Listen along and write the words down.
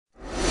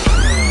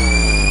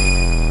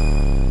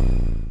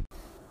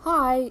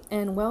Hi,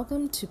 and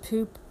welcome to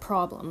Poop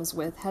Problems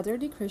with Heather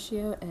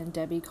DeCriscio and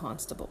Debbie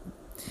Constable.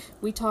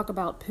 We talk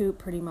about poop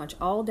pretty much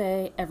all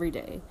day, every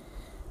day.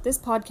 This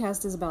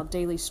podcast is about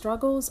daily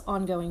struggles,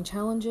 ongoing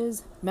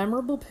challenges,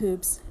 memorable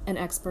poops, and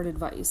expert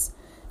advice,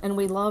 and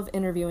we love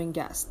interviewing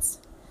guests.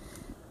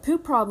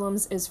 Poop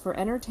Problems is for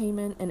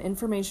entertainment and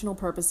informational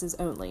purposes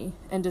only,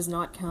 and does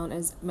not count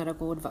as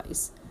medical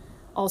advice.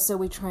 Also,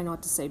 we try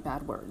not to say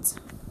bad words.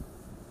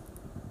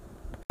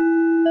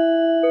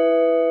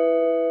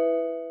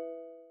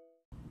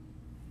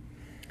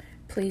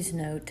 Please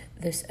note,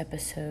 this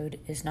episode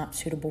is not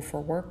suitable for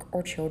work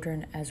or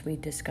children as we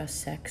discuss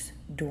sex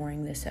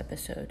during this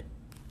episode.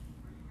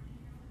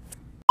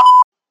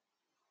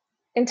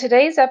 In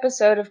today's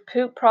episode of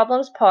Poop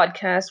Problems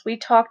Podcast, we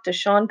talk to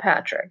Sean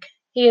Patrick.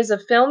 He is a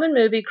film and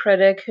movie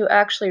critic who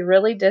actually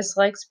really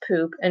dislikes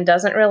poop and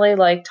doesn't really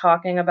like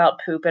talking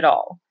about poop at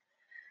all.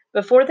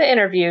 Before the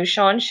interview,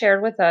 Sean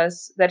shared with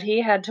us that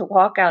he had to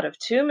walk out of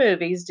 2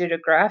 movies due to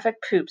graphic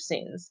poop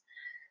scenes.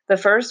 The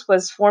first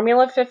was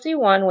Formula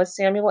 51 with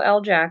Samuel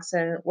L.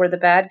 Jackson, where the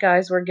bad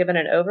guys were given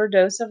an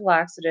overdose of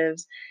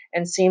laxatives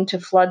and seemed to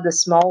flood the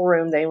small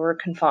room they were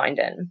confined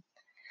in.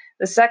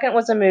 The second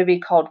was a movie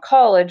called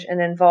College and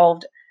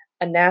involved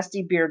a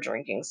nasty beer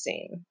drinking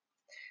scene.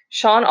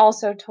 Sean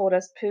also told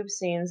us poop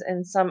scenes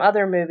in some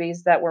other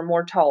movies that were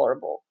more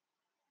tolerable.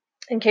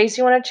 In case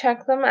you want to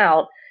check them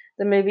out,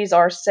 the movies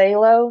are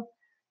Salo,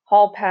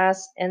 Hall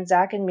Pass, and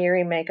Zack and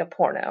Miri Make a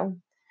Porno.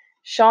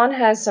 Sean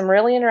has some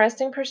really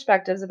interesting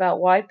perspectives about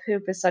why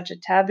poop is such a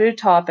taboo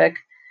topic,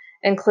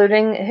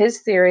 including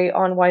his theory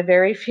on why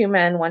very few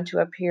men want to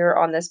appear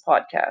on this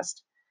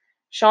podcast.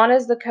 Sean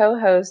is the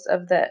co-host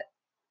of the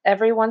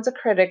Everyone's a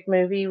Critic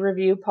movie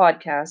review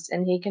podcast,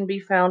 and he can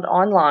be found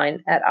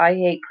online at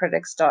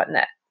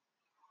ihatecritics.net.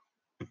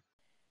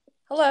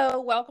 Hello,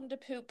 welcome to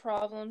Poop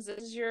Problems.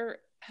 This is your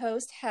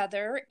host,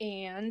 Heather,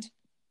 and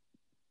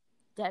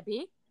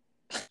Debbie.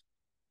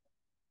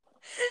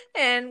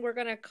 And we're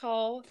going to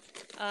call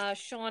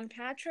Sean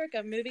Patrick,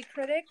 a movie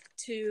critic,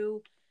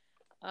 to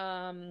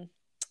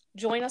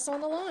join us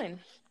on the line.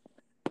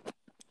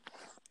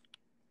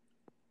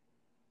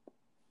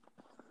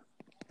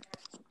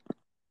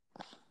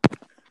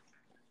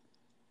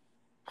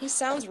 He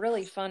sounds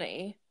really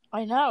funny.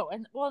 I know.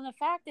 And the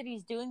fact that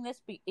he's doing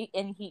this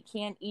and he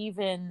can't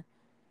even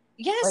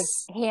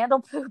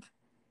handle poop.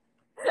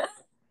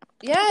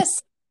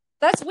 Yes.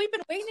 We've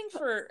been waiting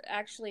for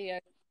actually a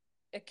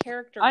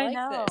character like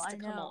this to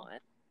come on.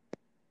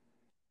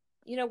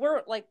 You know,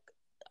 we're like,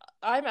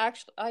 I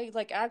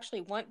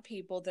actually want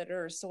people that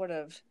are sort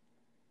of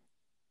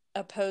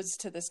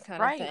opposed to this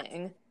kind of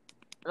thing.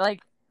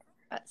 Like,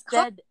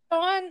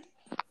 Sean.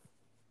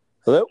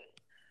 Hello.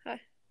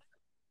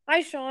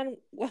 Hi, Sean.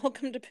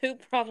 Welcome to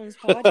Poop Problems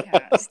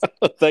Podcast.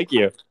 Thank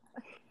you.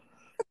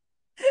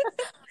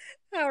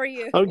 How are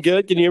you? I'm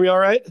good. Can you hear me all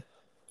right?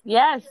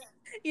 Yes.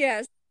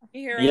 Yes.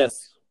 You hear us?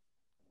 Yes.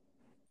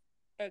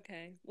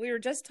 Okay. We were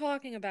just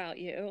talking about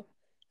you.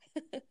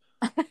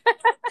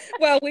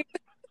 Well, we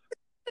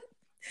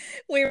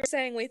were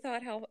saying we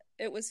thought how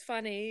it was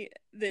funny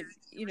that,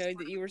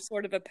 that you were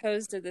sort of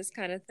opposed to this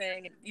kind of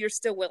thing, and you're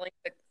still willing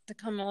to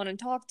come on and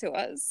talk to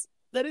us.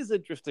 That is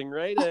interesting,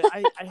 right?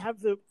 I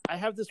have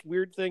this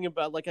weird thing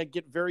about, like, I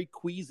get very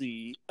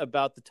queasy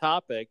about the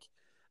topic,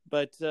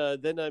 but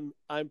then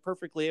I'm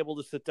perfectly able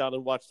to sit down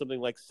and watch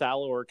something like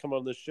Salo or come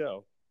on this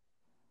show.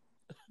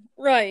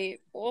 Right.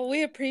 Well,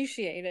 we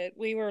appreciate it.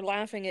 We were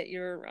laughing at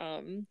your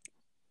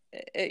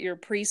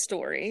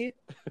pre-story.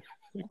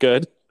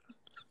 Good.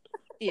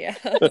 Yeah.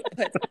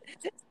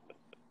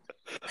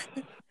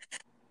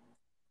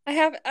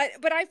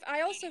 But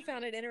I also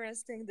found it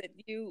interesting that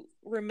you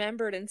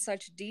remembered in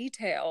such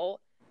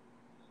detail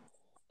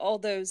all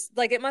those,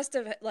 like, it must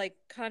have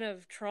kind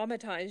of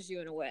traumatized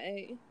you in a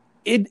way.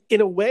 In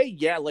a way,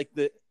 yeah. Like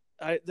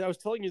I was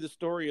telling you the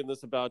story in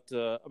this about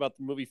the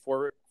movie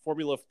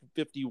Formula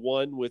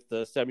 51 with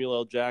Samuel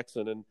L.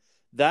 Jackson, and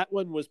that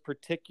one was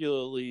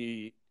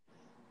particularly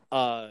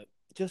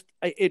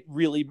it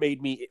really made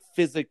me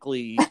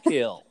physically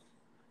ill.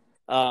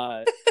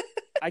 And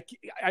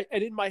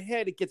in my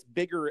head, it gets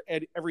bigger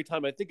every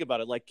time I think about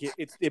it. Like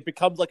it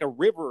becomes like a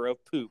river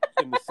of poop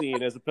in the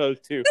scene as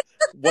opposed to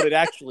what it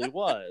actually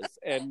was.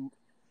 And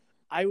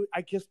I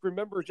just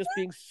remember just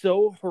being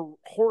so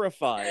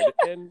horrified,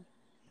 and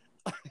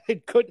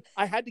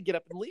I had to get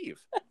up and leave.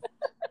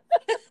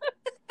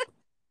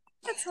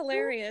 That's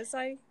hilarious.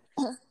 I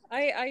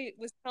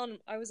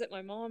was at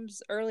my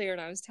mom's earlier, and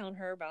I was telling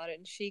her about it,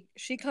 and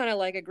she kind of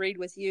like agreed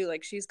with you.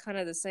 Like, she's kind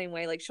of the same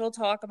way. Like, she'll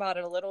talk about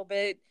it a little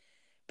bit,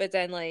 but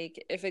then,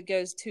 like, if it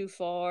goes too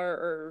far,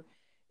 or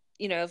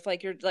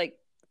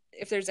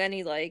if there's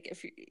any, like,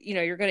 if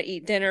you're gonna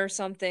eat dinner or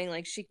something,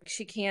 like,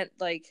 she can't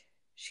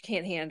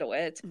handle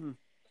it. Mm-hmm.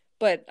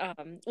 But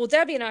well,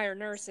 Debbie and I are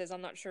nurses.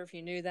 I'm not sure if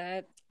you knew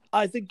that.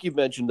 I think you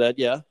mentioned that,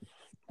 yeah.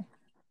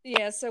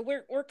 Yeah, so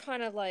we're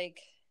kind of like,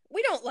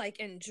 we don't like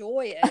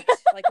enjoy it.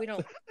 Like, we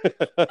don't.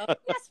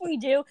 Yes, we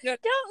do.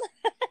 Don't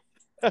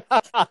let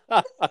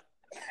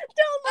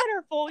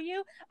her fool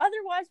you.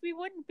 Otherwise, we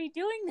wouldn't be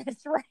doing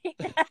this right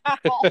now.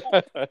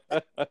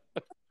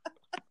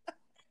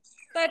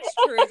 That's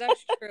true.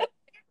 That's true.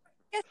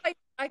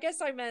 I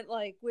guess I meant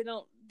like we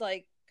don't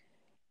like,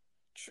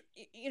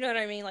 you know what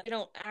I mean? Like we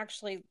don't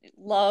actually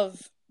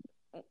love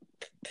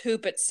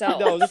poop itself.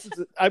 No, this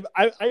is.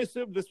 I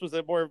assume this was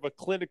more of a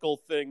clinical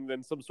thing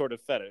than some sort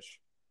of fetish.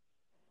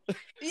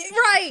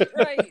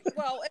 Right.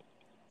 Well,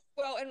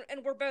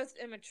 and we're both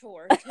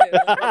immature too.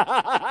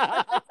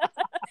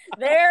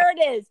 There it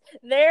is.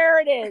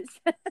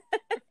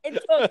 It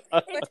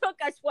took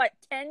us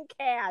 10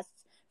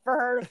 casts for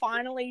her to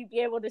finally be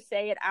able to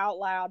say it out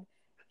loud.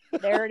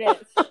 There it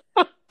is.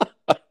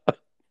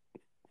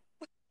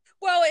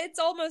 Well, it's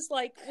almost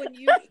like when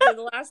you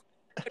the last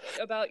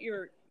about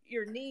your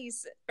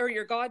niece or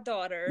your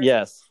goddaughter.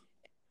 Yes.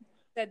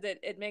 Said that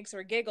it makes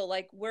her giggle.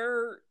 Like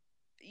we're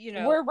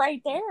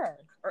right there.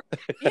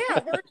 Yeah,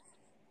 we're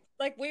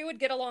like we would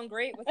get along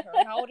great with her.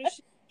 How old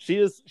is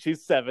she?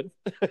 She's 7.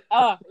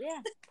 Oh, yeah,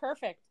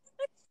 perfect.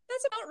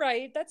 That's about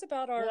right. That's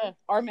about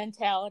our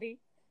mentality.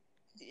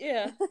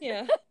 Yeah.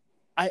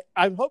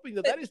 I'm hoping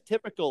that is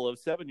typical of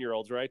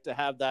 7-year-olds, right? To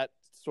have that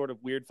sort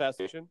of weird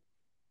fascination.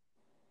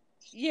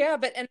 Yeah,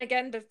 but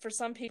for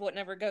some people, it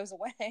never goes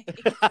away.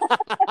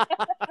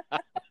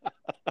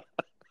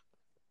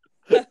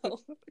 So,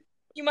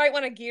 you might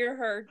want to gear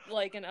her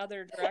like in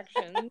other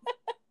directions.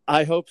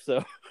 I hope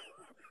so.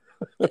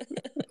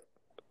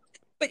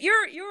 But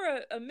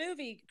you're a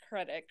movie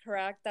critic,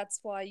 correct? That's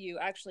why you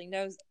actually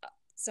know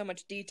so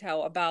much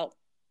detail about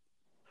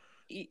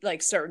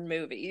like certain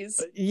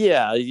movies.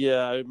 Yeah.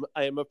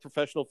 I am a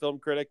professional film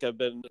critic. I've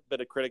been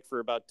a critic for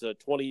about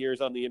 20 years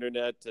on the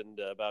internet and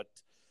about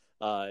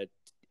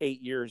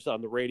 8 years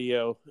on the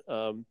radio.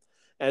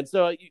 And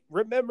so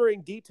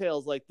remembering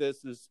details like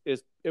this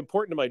is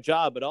important to my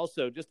job, but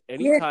also just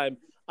anytime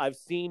I've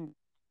seen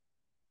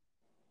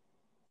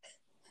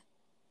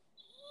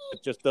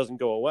it just doesn't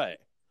go away.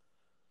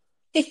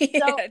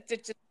 It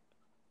just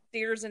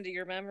sears into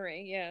your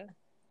memory. Yeah.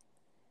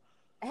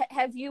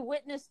 Have you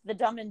witnessed the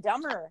Dumb and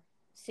Dumber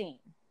scene?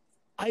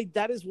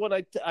 That is one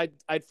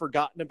I'd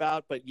forgotten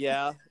about, but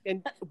yeah.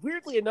 And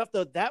weirdly enough,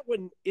 though, that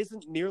one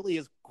isn't nearly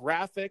as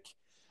graphic.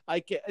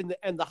 And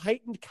the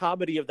heightened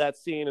comedy of that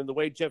scene and the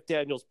way Jeff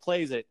Daniels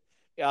plays it,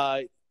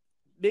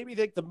 made me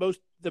think the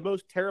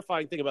most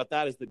terrifying thing about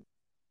that is the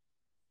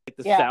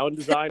sound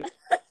design.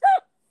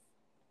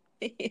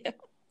 Yeah.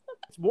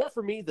 It's more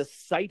for me. The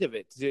sight of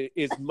it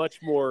is much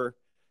more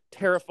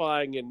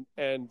terrifying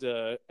and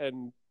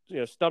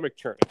stomach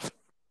churning.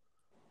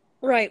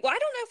 Right. Well,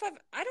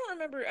 I don't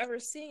remember ever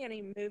seeing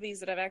any movies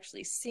that I've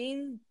actually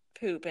seen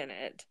poop in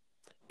it.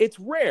 It's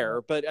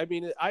rare, but I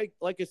mean,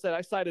 like I said,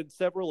 I cited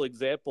several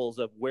examples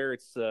of where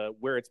it's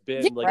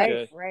been.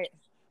 Right.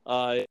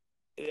 I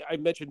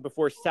mentioned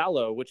before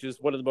Sallow, which is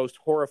one of the most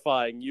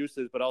horrifying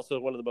uses, but also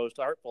one of the most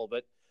artful.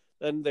 But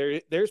then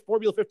there's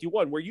Formula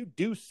 51, where you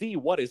do see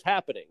what is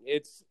happening.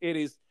 It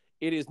is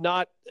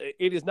not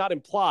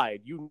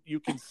implied. You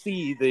can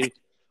see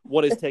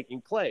what is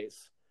taking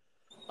place.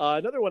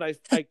 Another one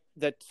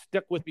that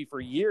stuck with me for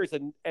years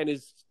and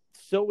is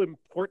so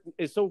important,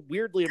 is so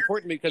weirdly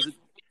important because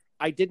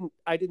I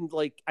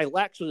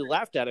actually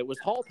laughed at it, was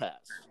Hall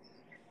Pass.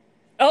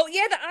 Oh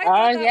yeah,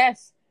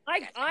 yes.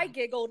 I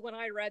giggled when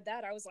I read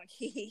that. I was like,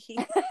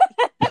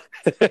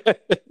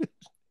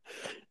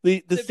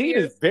 The scene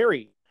is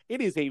it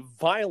is a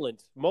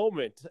violent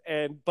moment,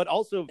 but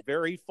also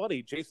very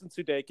funny. Jason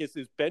Sudeikis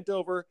is bent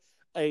over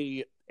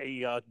a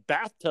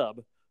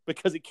bathtub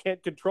because he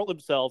can't control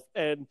himself,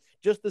 and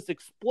just this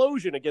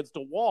explosion against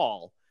a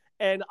wall.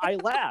 And I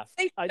laughed.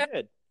 I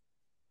did.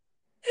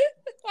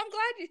 Well, I'm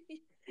glad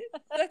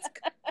that's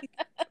good.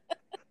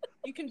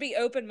 You can be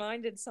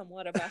open-minded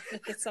somewhat about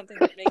it. It's something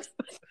that makes.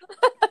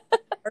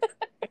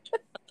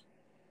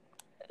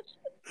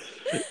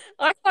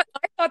 I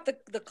thought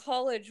the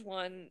college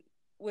one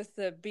with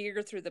the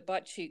beer through the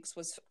butt cheeks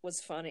was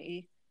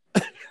funny.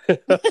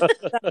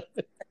 That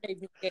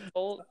made me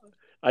giggle.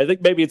 I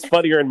think maybe it's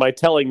funnier in my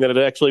telling than it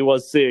actually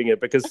was seeing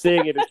it, because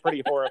seeing it is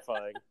pretty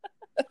horrifying.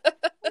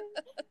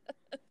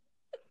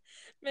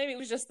 Maybe it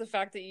was just the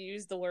fact that you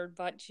used the word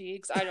butt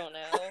cheeks. I don't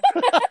know.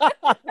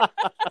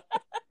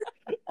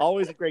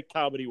 Always a great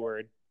comedy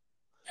word.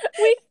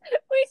 We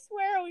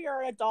swear we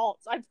are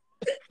adults. When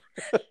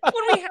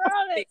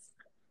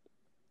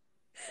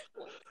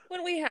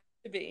we have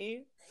to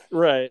be.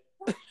 Right.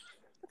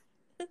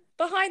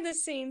 Behind the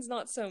scenes,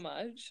 not so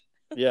much.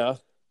 Yeah.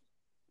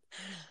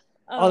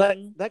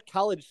 That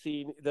college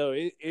scene, though,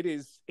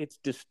 it's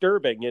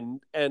disturbing,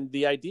 and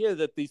the idea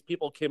that these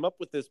people came up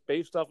with this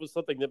based off of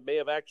something that may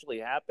have actually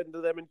happened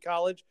to them in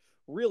college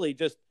really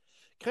just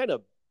kind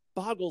of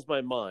boggles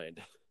my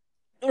mind.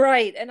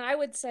 Right, and I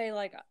would say,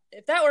 like,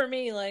 if that were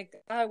me, like,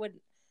 I would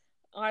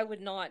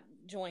not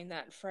join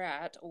that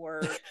frat,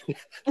 or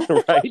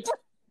right.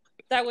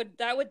 That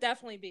would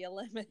definitely be a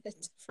limit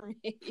for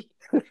me.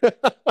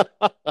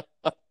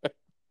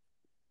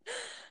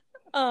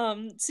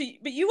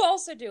 But you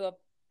also do a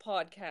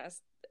podcast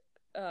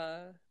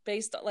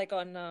based like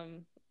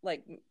on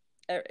like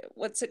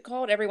what's it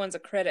called? Everyone's a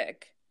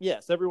Critic.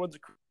 Yes, everyone's a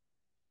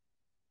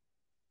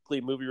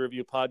movie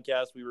review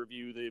podcast. We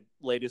review the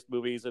latest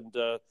movies and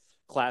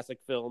classic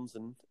films,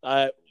 and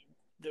I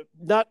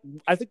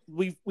think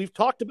we've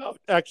talked about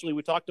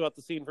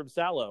the scene from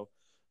Salò.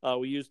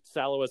 We used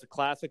Salò as a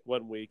classic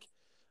one week,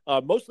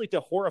 mostly to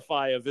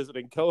horrify a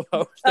visiting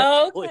co-host.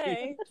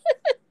 Okay.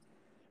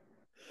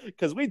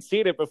 Because we'd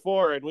seen it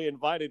before and we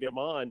invited him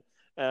on,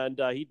 and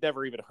he'd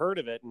never even heard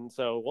of it, and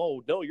so,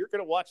 whoa, no, you're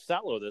going to watch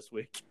Salò this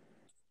week.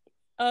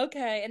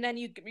 Okay, and then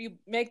you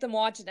make them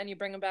watch it, and you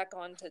bring them back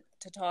on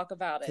to talk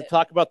about it. To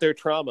talk about their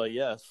trauma,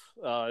 yes.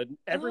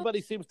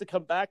 Everybody seems to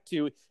come back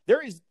to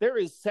there is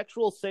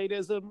sexual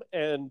sadism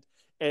and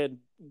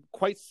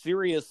quite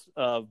serious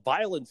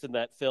violence in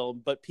that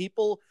film. But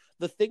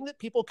the thing that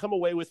people come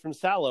away with from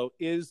Salò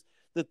is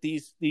that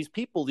these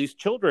people, these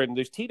children,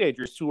 these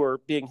teenagers who are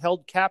being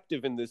held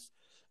captive in this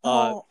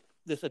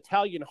this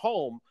Italian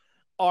home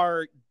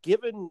are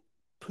given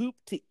poop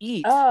to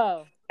eat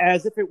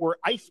as if it were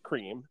ice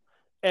cream.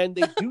 And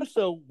they do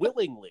so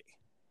willingly.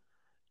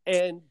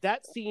 And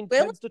that scene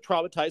tends to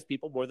traumatize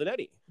people more than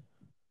any.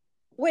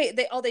 Wait,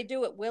 they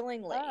do it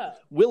willingly.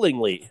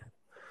 Willingly.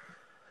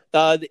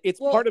 It's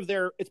part of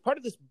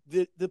this.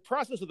 The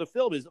process of the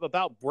film is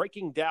about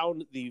breaking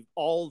down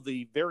all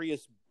the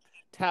various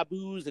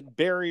taboos and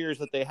barriers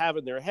that they have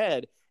in their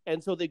head.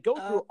 And so they go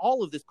through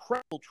all of this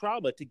incredible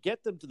trauma to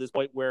get them to this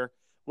point where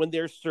when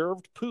they're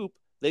served poop,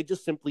 they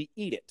just simply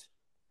eat it.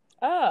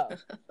 Oh.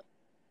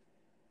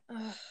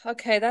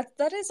 Okay,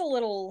 that is a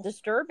little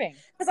disturbing.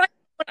 Because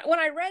when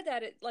I read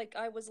that,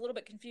 I was a little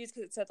bit confused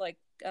because it said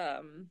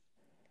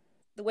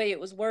the way it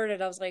was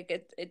worded. I was like,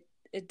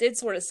 it did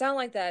sort of sound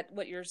like that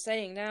what you're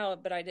saying now,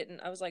 but I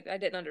didn't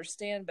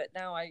understand. But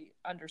now I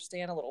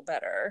understand a little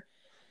better.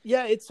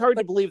 Yeah, it's hard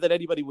to believe that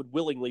anybody would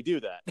willingly do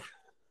that.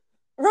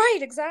 Right,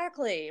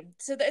 exactly.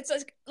 So it's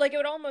like it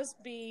would almost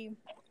be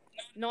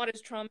not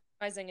as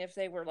traumatizing if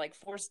they were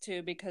forced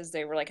to because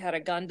they were had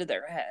a gun to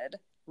their head.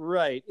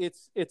 Right.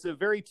 It's a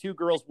very 2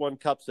 girls 1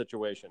 cup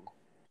situation.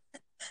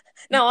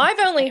 No, I've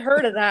only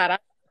heard of that. I've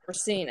never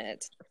seen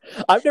it.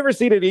 I've never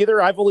seen it either.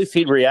 I've only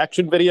seen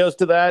reaction videos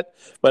to that,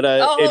 but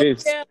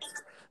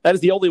that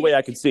is the only way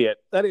I can see it.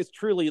 That is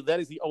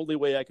the only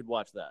way I could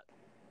watch that.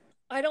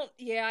 I don't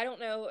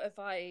know if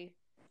I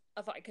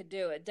could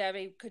do it.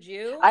 Debbie, could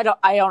you? I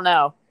don't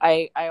know.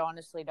 I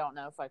honestly don't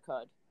know if I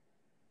could.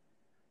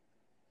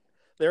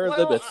 There are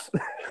limits.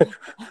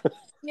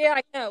 Yeah,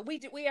 I know. We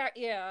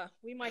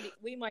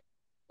might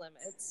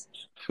limits.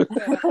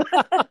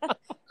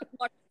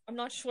 I'm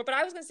not sure, but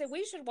I was going to say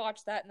we should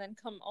watch that and then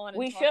come on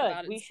and talk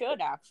about it. We should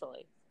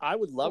actually. I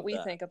would love what we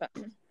think about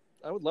it.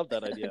 I would love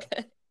that idea.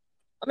 Okay.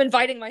 I'm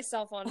inviting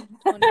myself on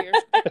your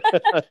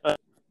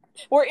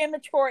We're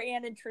immature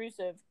and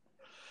intrusive.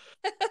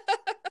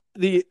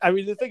 The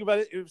thing about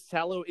it,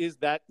 Salò is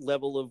that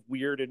level of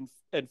weird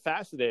and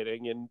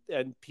fascinating,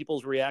 and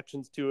people's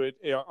reactions to it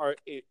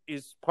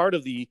is part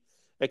of the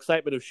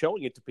excitement of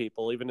showing it to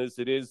people, even as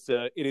it is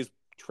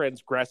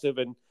transgressive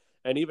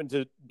and even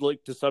to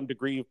some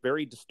degree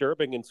very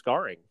disturbing and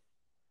scarring.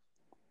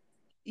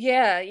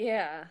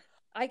 Yeah.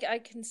 I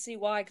can see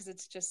why, because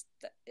it's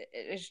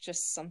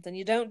just something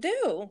you don't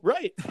do.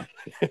 Right.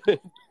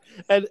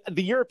 And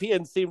the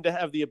Europeans seem to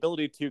have the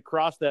ability to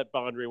cross that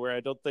boundary where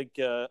I don't think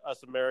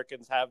us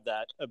Americans have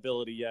that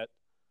ability yet.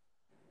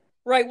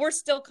 Right, we're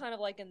still kind of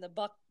in the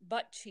butt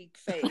cheek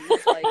phase.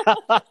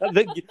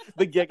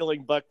 The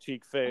giggling butt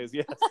cheek phase,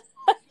 yes.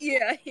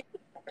 Yeah.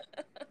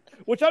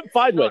 Which I'm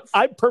fine with.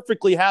 I'm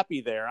perfectly happy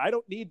there. I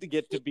don't need to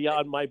get to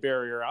beyond my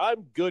barrier.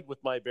 I'm good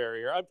with my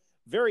barrier. I'm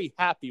very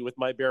happy with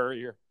my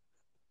barrier.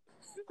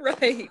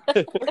 Right.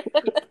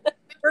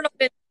 We're not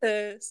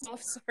into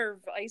soft serve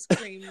ice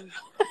cream.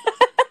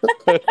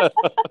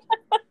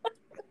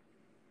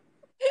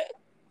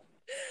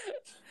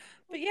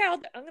 But yeah,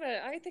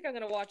 I think I'm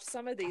gonna watch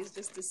some of these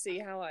just to see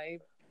how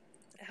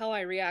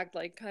I react.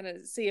 Kind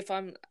of see if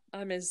I'm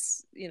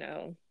as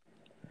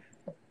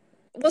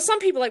Well, some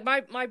people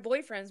my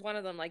boyfriend's one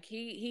of them.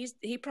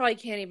 He probably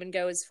can't even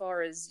go as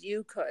far as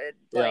you could.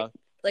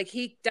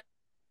 He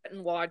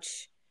doesn't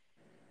watch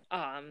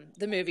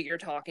the movie you're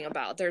talking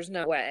about. There's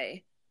no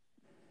way.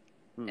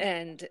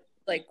 And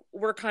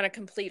we're kind of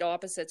complete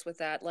opposites with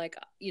that.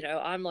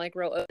 I'm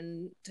real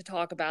open to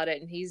talk about it,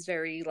 and he's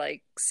very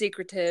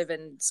secretive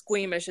and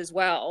squeamish as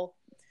well.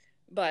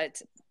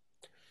 But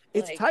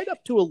it's tied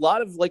up to a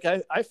lot of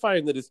I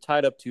find that it's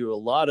tied up to a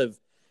lot of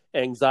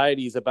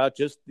anxieties about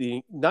just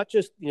not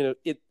just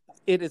it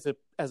is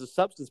as a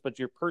substance, but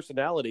your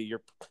personality,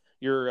 your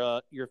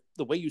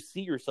the way you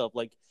see yourself.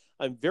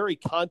 I'm very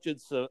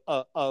conscious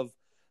of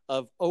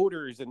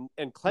odors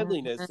and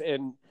cleanliness,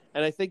 and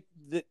I think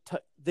that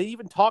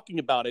even talking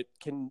about it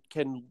can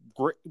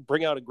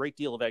bring out a great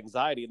deal of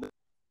anxiety.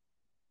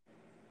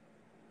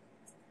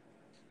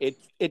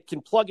 It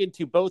can plug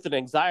into both an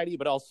anxiety,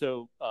 but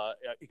also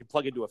it can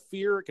plug into a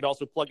fear. It can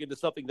also plug into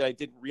something that I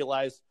didn't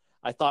realize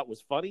I thought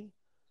was funny.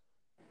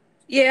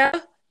 Yeah.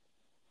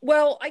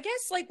 Well, I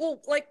guess I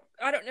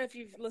don't know if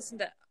you've listened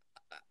to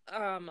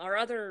our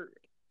other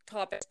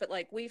topics, but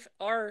like we're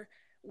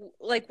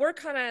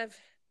kind of,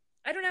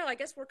 I don't know, I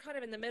guess we're kind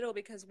of in the middle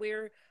because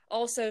we're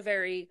also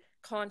very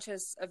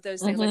conscious of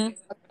those things,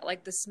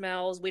 like the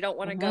smells. We don't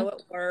want to go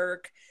at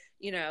work,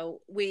 we don't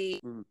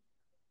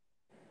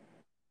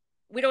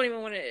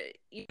even want to,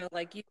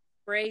 like use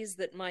sprays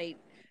that might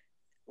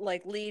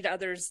like lead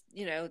others,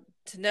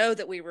 to know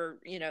that we were,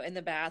 in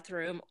the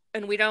bathroom.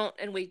 And we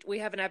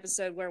have an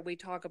episode where we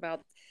talk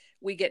about,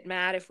 we get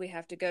mad if we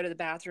have to go to the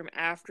bathroom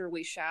after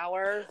we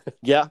shower.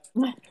 Yeah.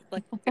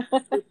 Like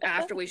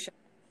after we shower,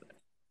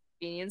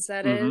 convenience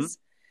that is.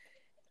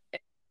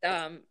 But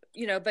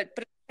at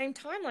the same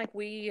time, like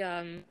we,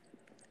 I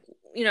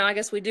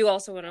guess we do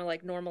also want to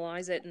like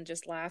normalize it and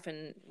just laugh,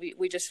 and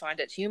we just find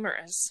it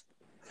humorous.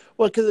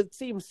 Well, because it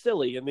seems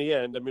silly in the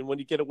end. I mean, when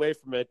you get away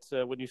from it,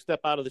 when you step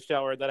out of the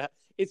shower,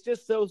 it's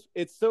just so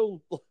it's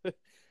so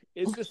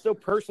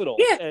personal,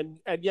 and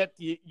yet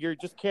you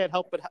just can't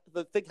help but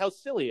think how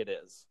silly it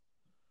is.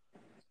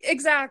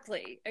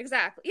 Exactly.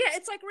 Yeah,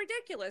 it's like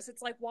ridiculous.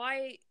 It's like,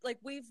 why? Like,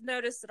 we've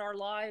noticed that our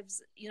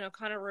lives,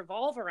 kind of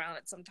revolve around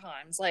it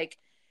sometimes. Like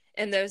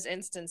in those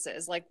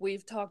instances, like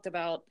we've talked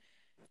about,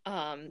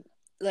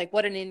 like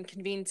what an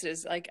inconvenience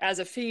is. Like as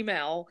a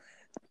female,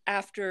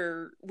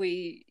 after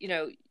we,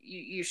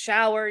 you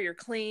shower, you're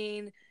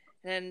clean,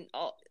 and then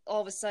all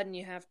of a sudden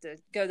you have to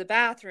go to the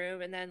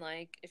bathroom, and then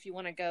like if you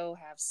want to go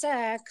have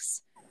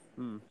sex,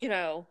 then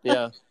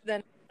like,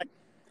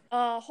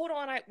 hold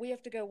on, we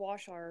have to go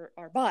wash our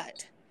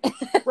butt.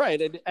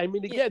 Right, and I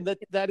mean, again,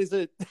 that is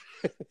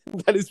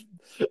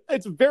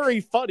it's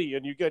very funny,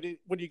 and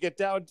when you get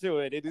down to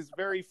it, it is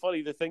very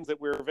funny, the things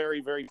that we're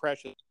very, very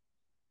precious.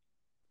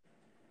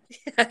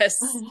 Yes.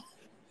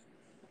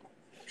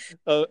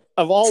 Of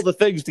all the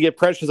things to get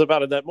precious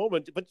about in that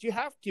moment, but you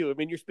have to. I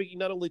mean, you're speaking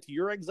not only to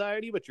your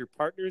anxiety, but your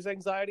partner's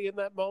anxiety in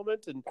that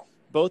moment, and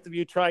both of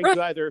you trying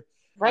to either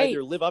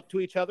live up to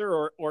each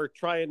other or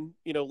try and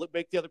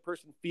make the other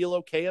person feel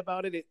okay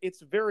about it.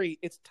 It's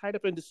tied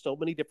up into so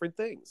many different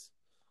things.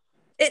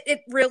 It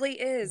really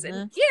is, and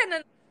and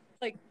then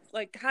like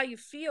how you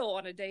feel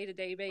on a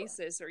day-to-day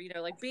basis, or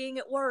like being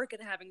at work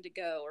and having to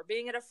go, or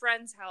being at a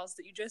friend's house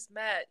that you just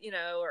met,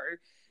 or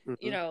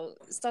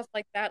stuff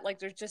like that. Like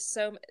there's just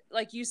so,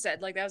 like you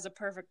said, like that was a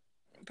perfect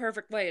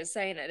way of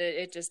saying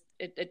it.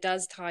 It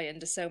does tie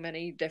into so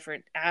many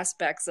different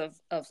aspects of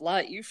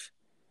life.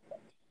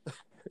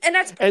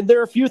 And there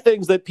are a few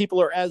things that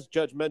people are as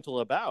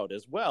judgmental about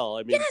as well.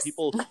 I mean,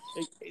 people,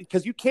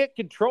 because you can't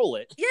control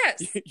it.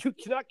 Yes. You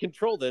cannot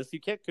control this.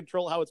 You can't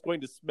control how it's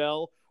going to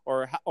smell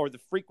or the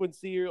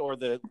frequency or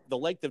the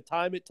length of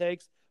time it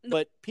takes.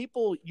 But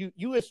people,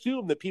 you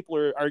assume that people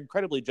are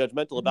incredibly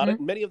judgmental about it,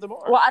 and many of them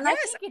are. Well, and I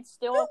think it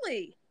still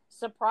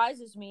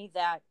surprises me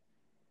that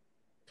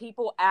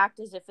people act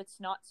as if it's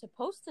not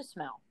supposed to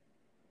smell.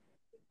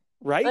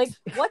 Right? Like,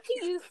 what do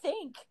you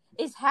think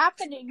is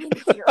happening in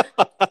here?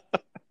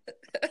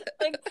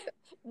 Like,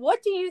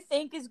 what do you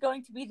think is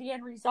going to be the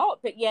end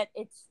result? But yet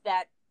it's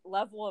that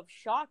level of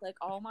shock, like,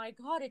 oh my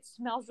God, it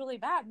smells really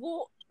bad.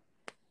 Well,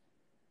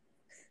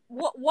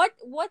 what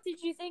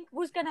did you think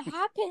was going to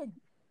happen?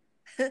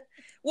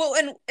 Well,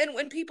 and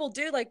when people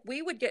do, like,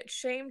 we would get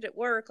shamed at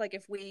work, like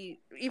if we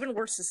even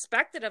were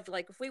suspected of,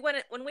 like, if we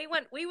went,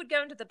 we would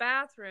go into the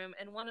bathroom,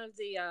 and one of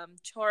the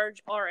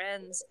charge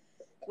RNs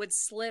would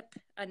slip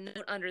a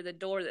note under the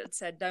door that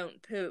said,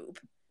 "Don't poop."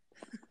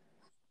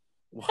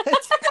 What?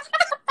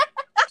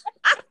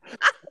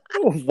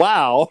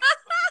 Wow.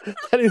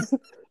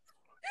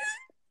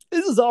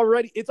 It's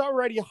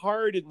already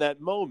hard in that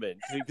moment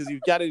because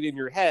you've got it in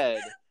your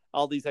head,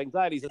 all these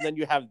anxieties, and then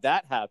you have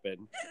that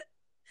happen.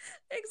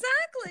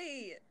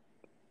 Exactly.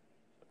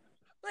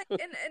 Like,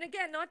 and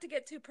again, not to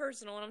get too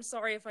personal, and I'm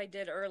sorry if I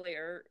did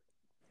earlier,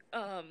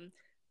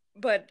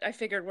 but I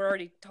figured we're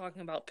already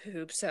talking about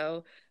poop,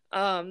 so,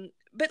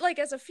 but like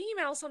as a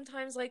female,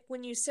 sometimes like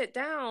when you sit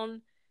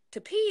down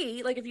to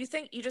pee, like if you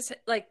think you just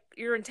like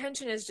your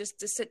intention is just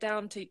to sit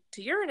down to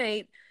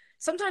urinate,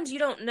 sometimes you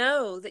don't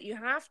know that you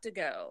have to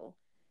go.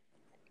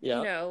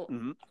 Yeah.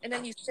 And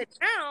then you sit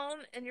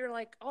down and you're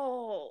like,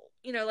 oh,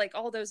 like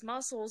all those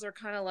muscles are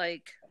kind of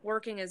like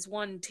working as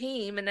one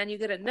team, and then you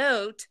get a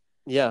note.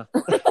 Yeah.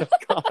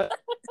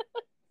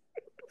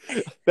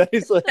 That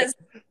is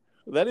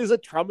a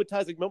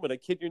traumatizing moment. I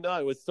kid you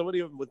not. With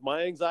somebody with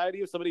my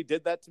anxiety, if somebody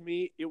did that to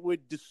me, it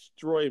would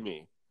destroy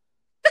me.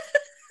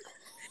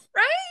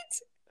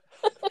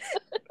 Right?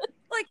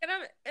 Like,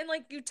 and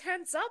like you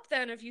tense up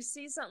then if you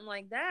see something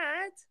like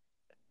that.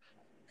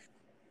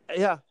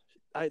 Yeah.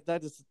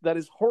 That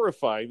is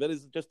horrifying. That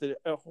is just a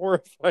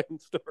horrifying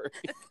story.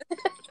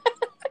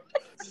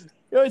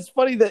 It's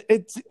funny that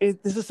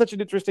this is such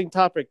an interesting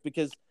topic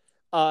because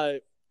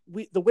the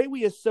way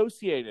we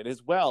associate it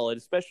as well, and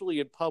especially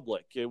in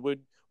public,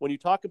 when you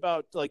talk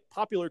about like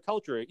popular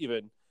culture,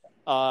 even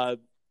I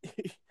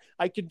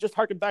can just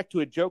harken back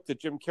to a joke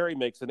that Jim Carrey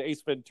makes in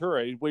Ace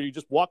Ventura, where he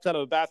just walks out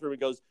of a bathroom and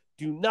goes,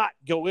 "Do not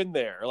go in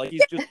there," like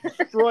he's just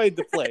destroyed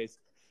the place,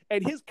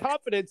 and his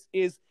confidence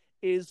is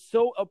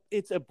so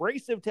it's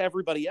abrasive to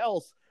everybody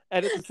else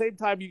And at the same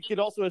time, you can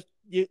also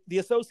the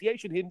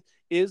association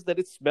is that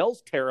it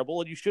smells terrible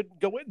and you shouldn't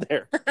go in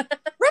there.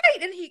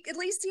 Right, and at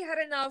least he had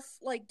enough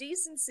like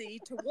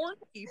decency to warn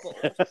people.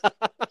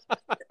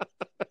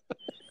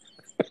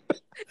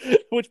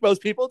 Which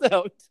most people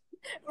don't.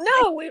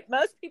 No,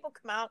 most people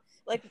come out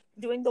like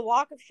doing the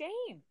walk of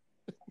shame.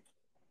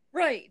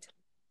 Right.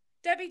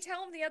 Debbie,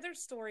 tell him the other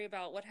story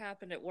about what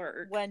happened at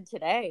work. When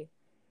today?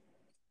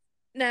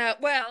 No,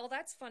 well,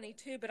 that's funny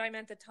too, but I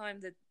meant the time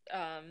that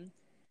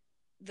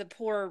the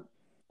poor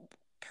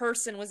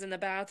person was in the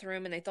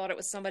bathroom and they thought it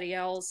was somebody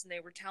else and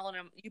they were telling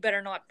him, you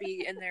better not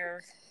be in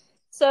there.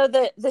 So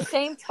the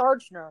same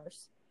charge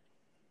nurse,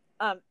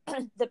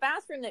 the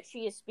bathroom that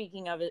she is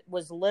speaking of, it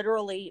was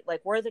literally like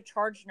where the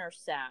charge nurse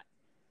sat.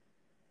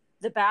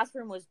 The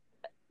bathroom was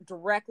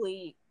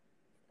directly,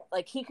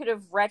 like he could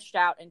have reached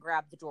out and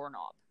grabbed the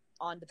doorknob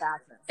on the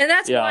bathroom. And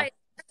that's Yeah.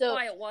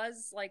 why it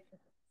was like,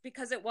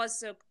 because it was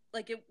so,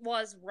 like it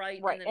was right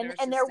in the nurse's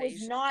and there was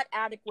station. not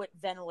adequate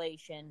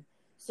ventilation.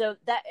 So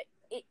that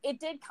it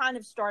did kind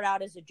of start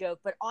out as a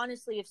joke, but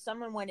honestly, if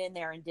someone went in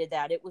there and did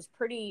that, it was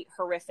pretty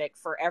horrific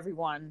for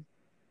everyone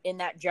in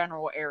that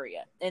general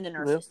area in the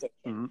nurse's station.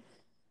 Mm-hmm.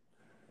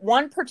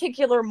 One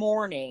particular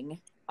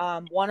morning,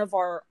 one of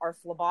our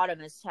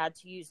phlebotomists had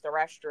to use the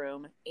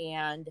restroom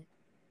and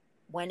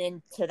went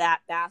into that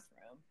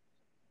bathroom,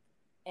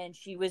 and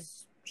she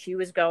was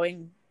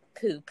going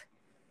poop,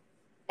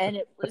 and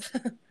it was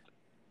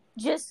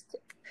just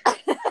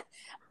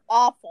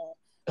awful.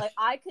 Like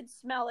I could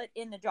smell it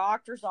in the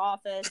doctor's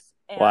office.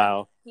 And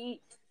Wow.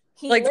 He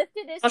Like,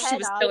 lifted his she head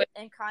was up doing-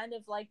 and kind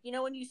of like, you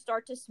know, when you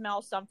start to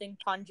smell something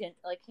pungent,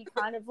 like he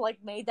kind of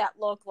like made that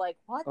look like,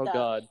 what Oh the?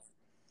 God.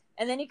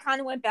 And then he kind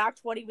of went back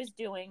to what he was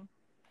doing,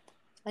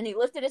 and he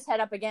lifted his head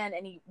up again,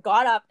 and he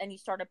got up and he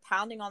started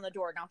pounding on the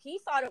door. Now he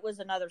thought it was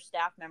another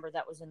staff member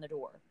that was in the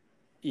door.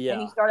 Yeah.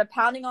 And he started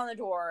pounding on the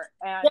door,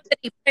 and What did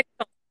he pick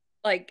on?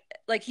 Like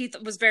he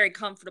was very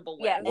comfortable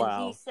with. yeah, and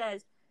Wow. he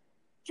says,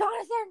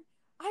 Jonathan,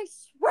 I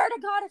swear to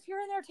God, if you're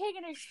in there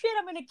taking a shit,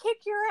 I'm going to kick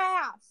your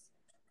ass.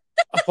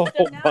 Oh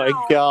So my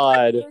now,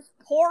 God. This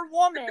poor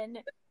woman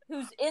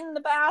who's in the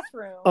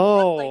bathroom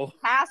Oh. like,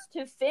 has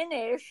to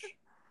finish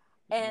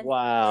and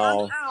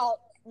Wow. come out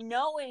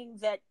knowing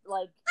that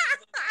like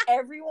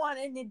everyone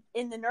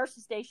in the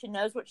nurse's station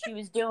knows what she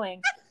was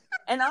doing.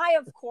 And I,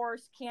 of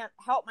course, can't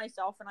help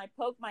myself, and I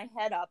poke my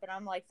head up, and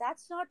I'm like,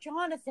 that's not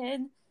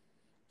Jonathan.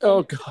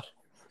 Oh God.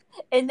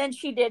 And then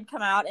she did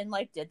come out and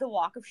like did the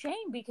walk of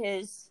shame,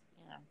 because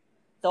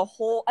the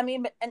whole, I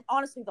mean, and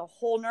honestly, the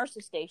whole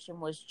nurse's station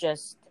was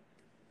just,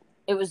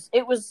 it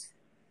was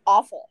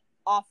awful.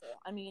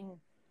 I mean,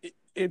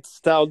 It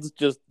sounds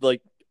just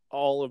like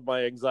all of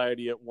my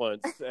anxiety at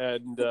once.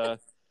 And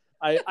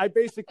I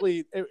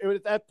basically,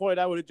 at that point,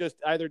 I would have just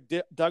either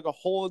dug a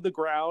hole in the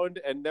ground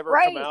and never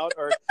come Right. out,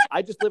 or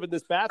I just live in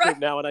this bathroom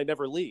now and I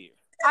never leave.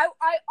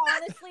 I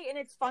honestly, and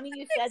it's funny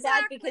you said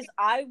that, because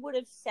I would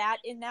have sat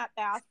in that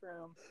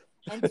bathroom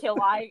until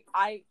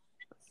I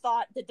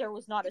thought that there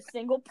was not a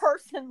single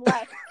person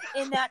left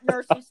in that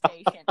nursing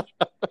station.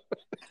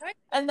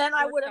 And then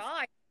I would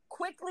have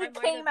quickly I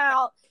might came have-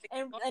 out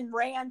and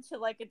ran to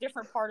like a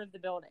different part of the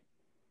building.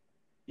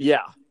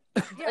 Yeah.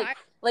 Yeah,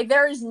 Like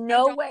there is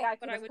no don't- way I but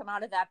could I have would- come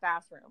out of that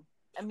bathroom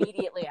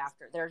immediately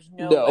after. There's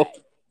no No.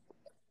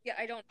 way.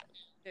 I don't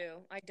do.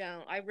 I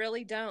don't. I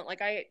really don't.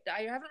 Like I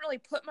haven't really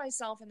put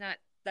myself in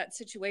that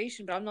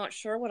situation, but I'm not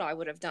sure what I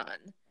would have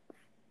done.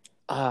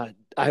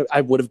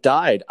 I would have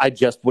died. I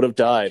just would have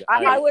died.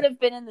 I would have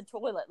been in the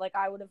toilet. Like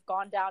I would have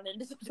gone down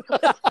into the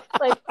toilet.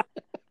 Like,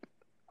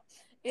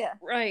 yeah.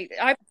 Right.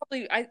 I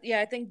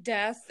think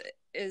death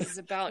is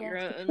about your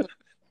own.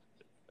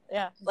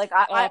 Yeah. Like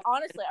I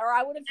honestly, or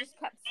I would have just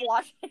kept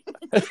flushing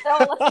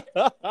until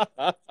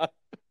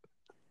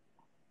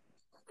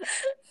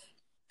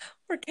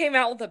Or came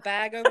out with a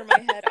bag over my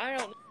head. I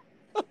don't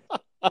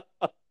know.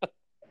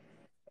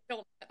 yeah.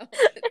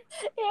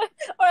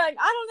 Or like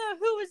I don't know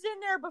who was in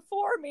there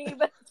before me,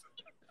 but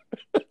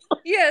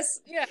Yes.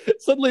 Yeah.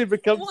 Suddenly it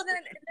becomes Well,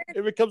 then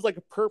it becomes like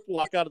a perp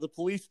walk out of the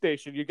police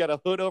station. You got a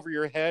hood over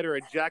your head or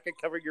a jacket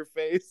covering your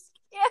face.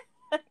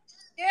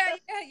 Yeah.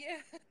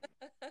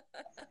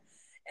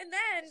 And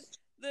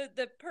then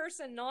the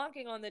person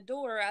knocking on the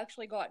door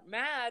actually got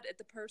mad at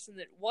the person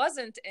that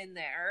wasn't in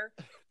there,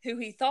 who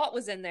he thought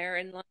was in there,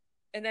 and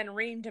then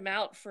reamed him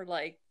out for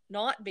like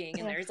not being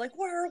in there. He's like,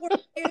 "Where are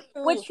you?"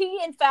 which he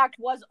in fact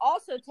was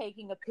also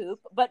taking a poop,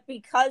 but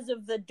because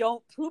of the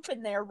don't poop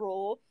in there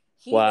rule,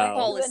 he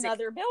Wow. went to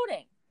another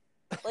building.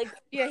 Like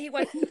Yeah, he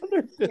went.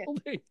 Another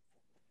building.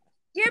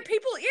 Yeah,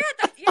 people.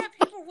 Yeah,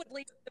 people would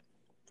leave.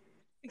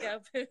 Go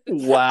poop. I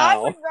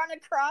Wow. would run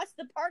across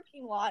the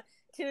parking lot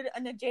to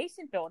an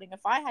adjacent building if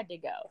I had to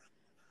go.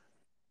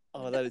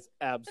 Oh, that is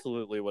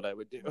absolutely what I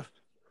would do.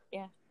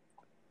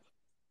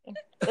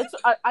 That's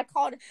I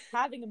call it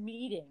having a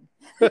meeting.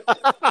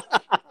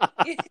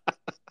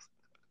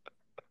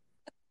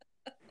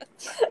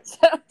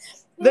 So,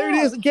 There it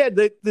yeah. is again.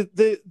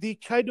 The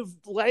kind of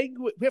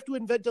language we have to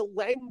invent a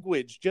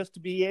language just to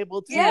be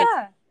able to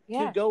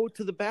Yeah. to go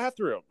to the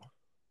bathroom.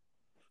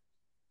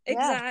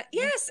 Exactly.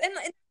 Yes, and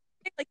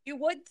like you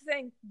would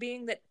think,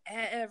 being that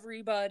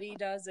everybody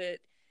does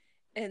it,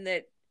 and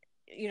that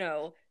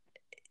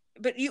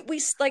but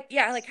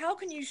like how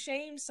can you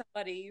shame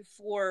somebody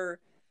for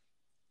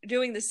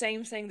doing the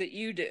same thing that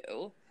you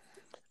do?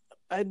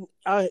 And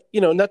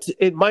not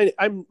to, my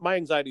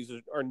anxieties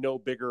are no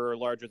bigger or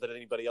larger than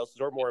anybody else's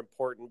or more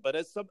important. But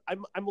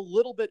I'm a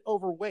little bit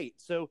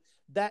overweight, so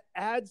that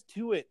adds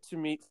to it for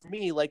me.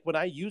 Like when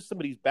I use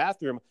somebody's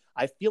bathroom,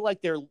 I feel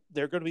like they're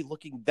going to be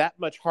looking that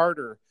much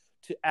harder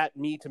at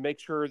me to make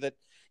sure that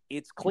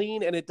it's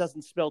clean and it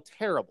doesn't smell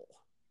terrible.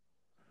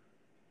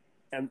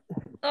 And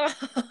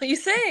you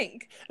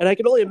think? And I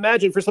can only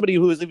imagine for somebody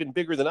who is even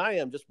bigger than I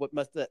am, just what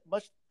must that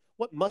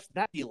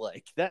be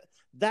like?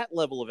 That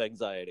level of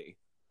anxiety.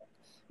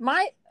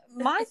 My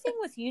thing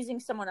with using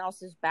someone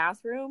else's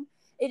bathroom,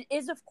 it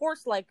is of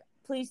course like,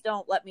 please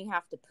don't let me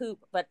have to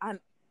poop, but I'm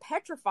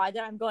petrified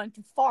that I'm going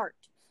to fart.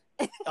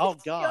 Oh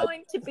God. It's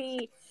going to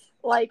be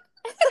like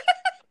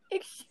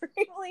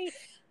extremely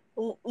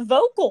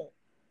vocal.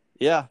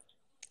 Yeah.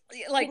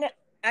 Like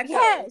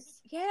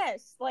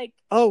yes, like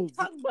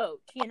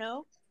tugboat,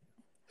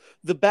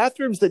 The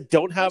bathrooms that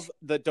don't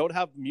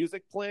have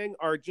music playing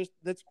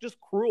that's just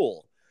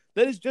cruel.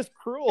 That is just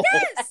cruel.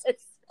 Yes.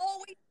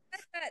 Always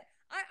said that.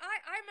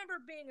 I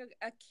remember being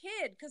a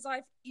kid because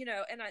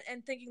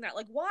and thinking that,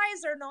 like, why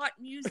is there not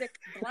music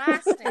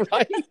blasting?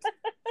 Right?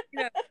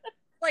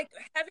 Like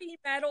heavy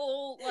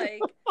metal,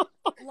 like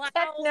loud,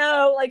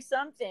 techno, like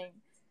something.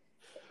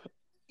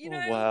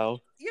 Wow.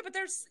 Yeah, but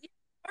there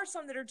are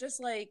some that are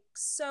just like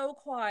so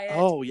quiet.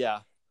 Oh yeah.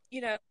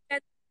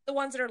 And the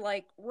ones that are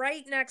like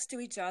right next to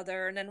each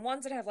other, and then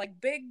ones that have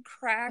like big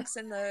cracks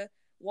in the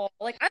wall.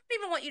 Like, I don't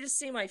even want you to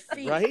see my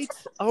feet. Right?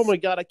 Oh my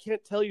God, I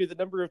can't tell you the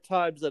number of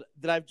times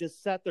that I've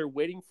just sat there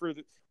waiting for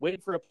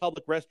a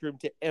public restroom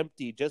to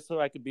empty just so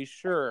I could be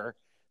sure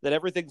that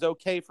everything's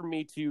okay for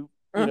me to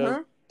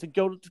to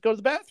go to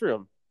the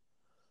bathroom.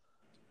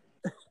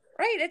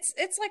 Right.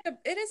 It's like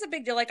it is a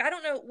big deal. Like, I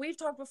don't know, we've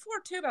talked before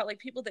too about like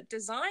people that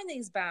design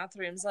these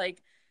bathrooms.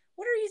 Like,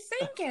 what are you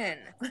thinking?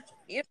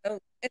 In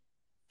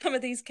some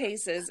of these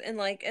cases, and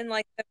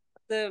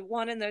the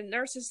one in the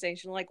nurse's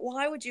station, like,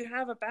 why would you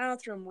have a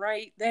bathroom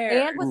right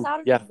there and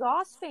without an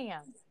exhaust fan?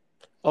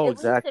 Oh, at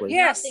exactly.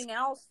 Least if nothing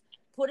else,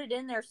 put it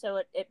in there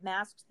so it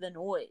masks the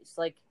noise.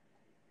 Like,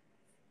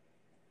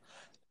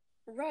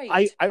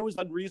 right. I was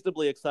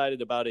unreasonably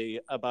excited about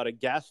a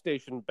gas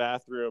station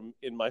bathroom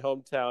in my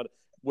hometown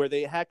where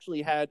they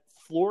actually had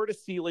floor to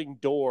ceiling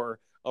door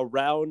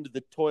around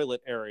the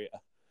toilet area.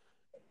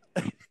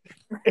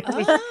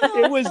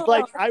 It was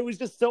like, I was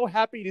just so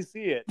happy to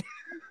see it.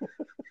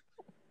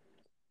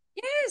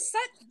 Yes,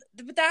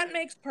 that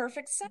makes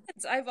perfect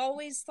sense. I've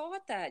always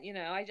thought that,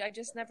 I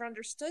just never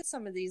understood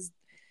some of these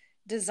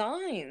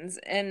designs,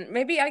 and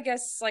maybe, I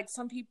guess, like,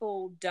 some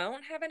people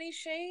don't have any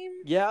shame.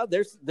 Yeah,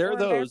 there are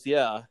those.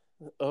 Yeah.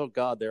 Oh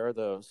God, there are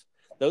those.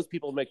 Those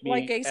people make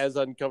me as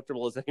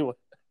uncomfortable as anyone.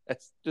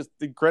 It's just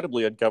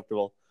incredibly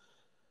uncomfortable.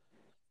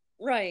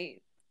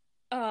 Right.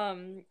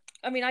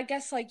 I mean, I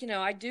guess, like,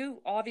 I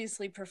do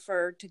obviously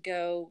prefer to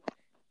go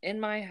in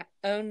my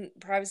own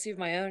privacy of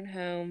my own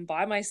home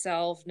by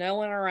myself, no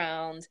one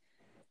around,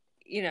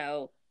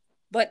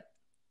 but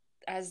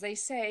as they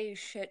say,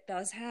 shit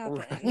does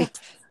happen. Right.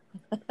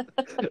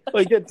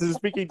 Again,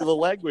 speaking to the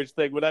language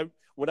thing,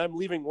 when I'm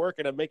leaving work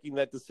and I'm making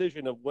that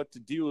decision of what to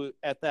do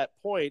at that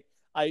point,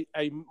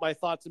 my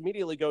thoughts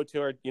immediately go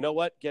to are, you know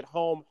what? Get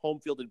home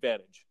field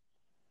advantage.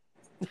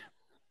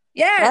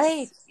 Yes.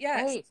 Right.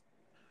 Yes. Right.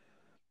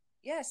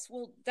 Yes.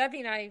 Well, Debbie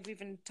and I have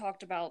even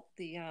talked about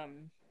the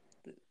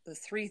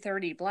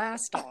 3:30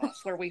 blast off,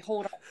 where we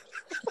hold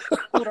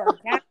our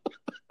gas,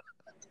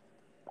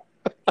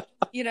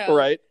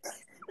 right.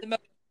 The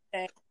most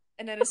day,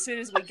 and then as soon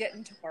as we get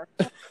into our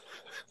car,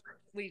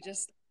 we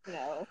just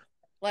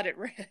let it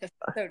rip,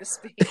 so to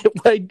speak.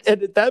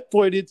 And at that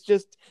point, it's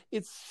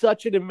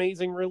such an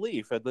amazing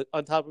relief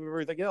on top of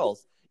everything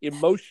else,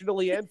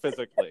 emotionally and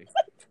physically.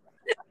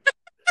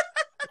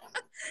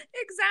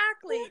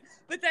 Exactly.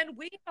 But then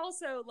we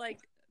also, like,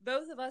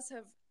 both of us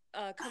have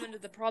come into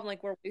the problem,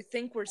 like, where we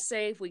think we're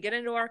safe, we get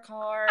into our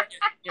car,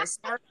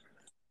 start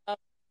up,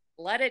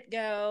 let it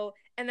go,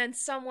 and then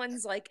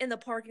someone's like in the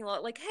parking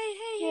lot, like,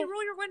 hey,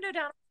 roll your window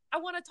down, I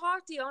want to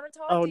talk to you.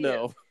 Oh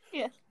no.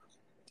 Yeah,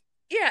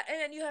 and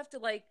then you have to,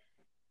 like,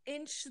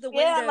 inch the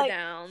window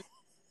down.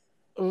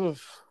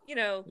 Oof.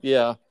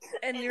 Yeah.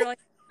 And you're like,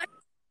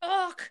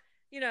 fuck,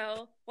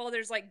 while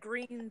there's like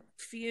green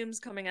fumes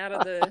coming out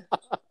of the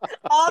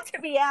all to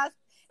be asked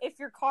if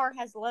your car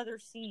has leather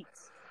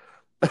seats.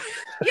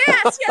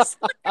 Yes.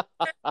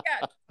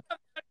 Yeah.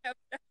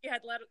 You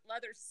had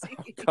leather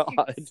seats.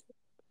 God. And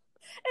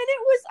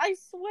it was, I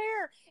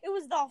swear, it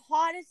was the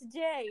hottest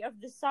day of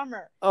the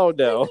summer. Oh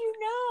no. And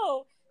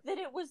that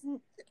it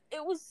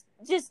was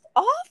just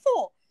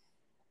awful.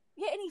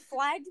 Yeah, and he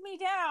flagged me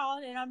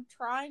down, and I'm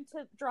trying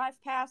to drive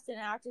past and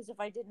act as if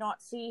I did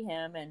not see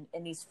him, and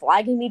he's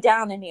flagging me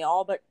down, and he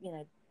all but,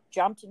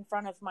 jumped in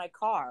front of my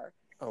car.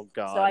 Oh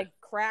God. So I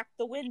cracked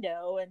the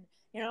window, and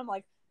I'm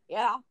like,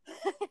 Yeah.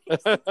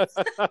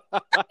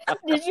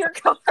 Did your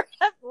car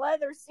have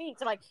leather seats?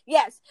 I'm like,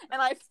 yes.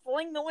 And I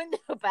fling the window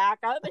back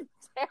up and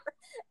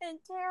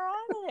tear out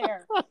of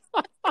there.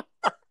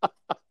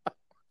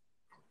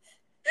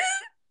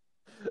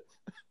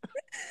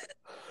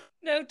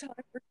 No time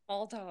for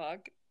small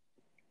talk.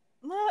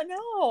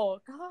 No,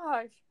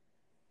 gosh.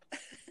 I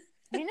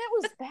mean, it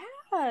was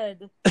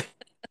bad.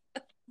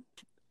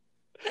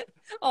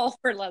 All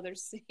for leather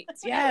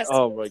seats. Yes.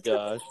 Oh my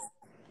gosh.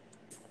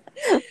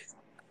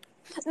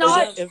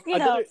 Not,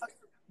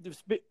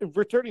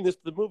 Returning this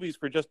to the movies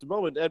for just a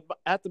moment,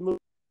 at the movie,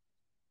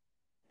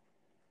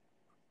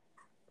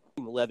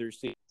 leather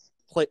seats,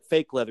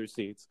 fake leather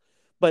seats,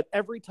 but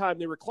every time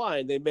they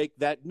recline, they make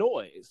that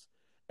noise,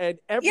 and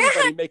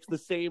everybody makes the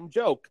same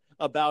joke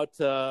about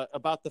the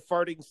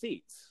farting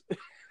seats,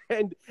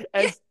 and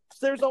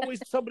there's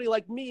always somebody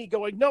like me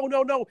going, no,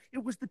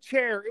 it was the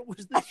chair,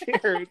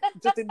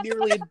 just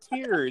nearly in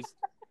tears.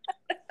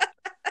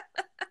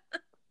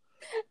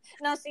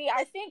 Now, see,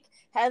 I think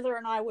Heather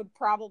and I would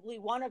probably,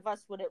 one of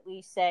us would at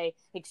least say,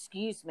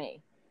 excuse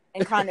me,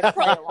 and kind of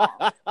play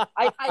along.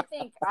 I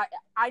think,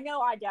 I know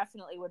I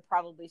definitely would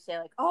probably say,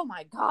 like, oh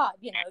my God,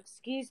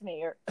 excuse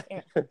me. Or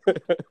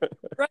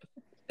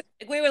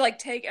we would, like,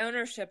 take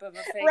ownership of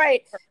a fake.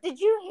 Right. Did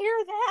you hear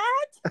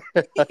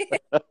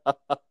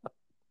that?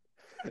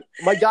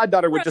 My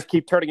goddaughter would just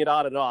keep turning it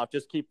on and off,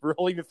 just keep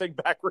rolling the thing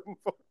backward and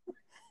forward.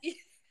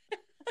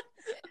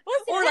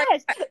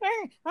 What's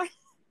that?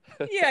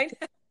 Yeah.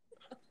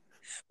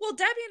 Well,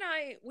 Debbie and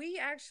I, we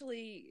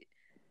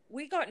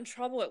got in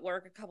trouble at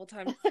work a couple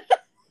times.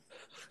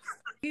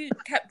 We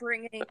kept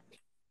bringing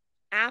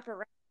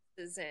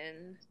apparatuses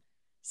in,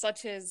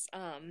 such as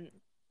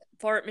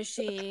fart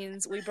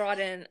machines. We brought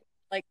in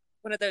like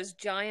one of those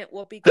giant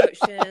whoopee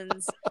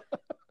cushions.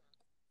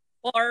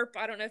 Flarp.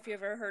 I don't know if you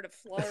ever heard of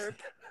Flarp.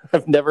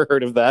 I've never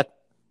heard of that.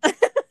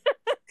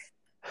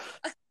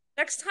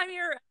 Next time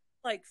you're at,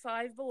 like,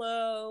 Five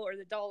Below or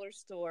the dollar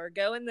store,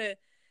 go in the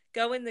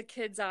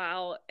kids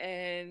aisle,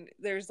 and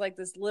there's like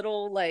this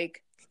little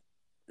like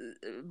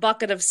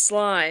bucket of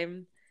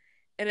slime,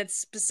 and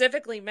it's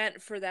specifically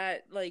meant for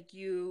that. Like,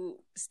 you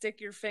stick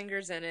your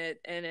fingers in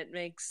it and it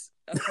makes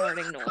a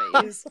farting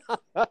noise.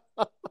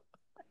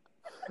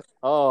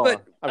 Oh,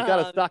 but, I've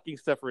got a stocking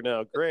stuffer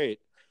now. Great.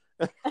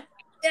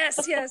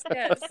 Yes.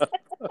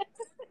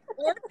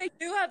 Or they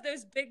do have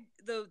those big,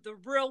 the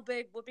real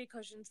big whoopee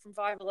cushions from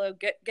Five Below.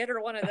 Get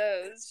her one of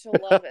those; she'll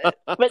love it.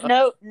 But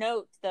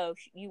note though,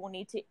 you will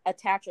need to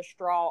attach a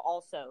straw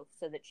also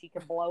so that she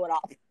can blow it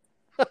off.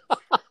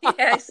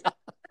 Yes.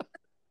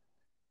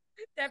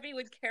 Debbie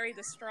would carry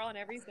the straw and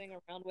everything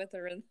around with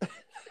her, and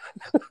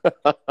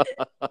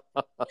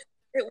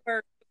it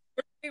worked.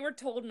 We were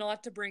told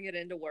not to bring it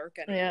into work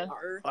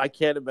anymore. I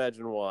can't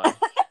imagine why.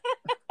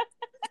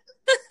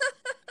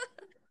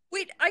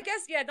 I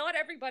guess, not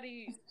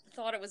everybody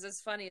thought it was as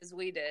funny as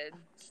we did.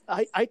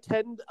 I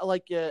tend, I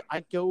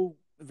go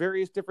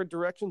various different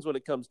directions when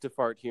it comes to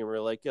fart humor.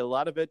 Like, a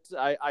lot of it,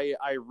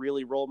 I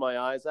really roll my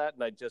eyes at,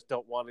 and I just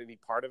don't want any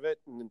part of it.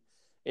 And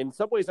in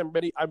some ways, I'm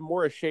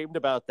more ashamed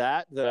about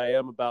that than I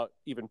am about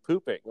even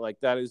pooping. Like,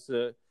 that is,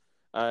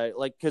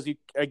 because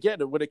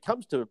when it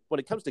comes to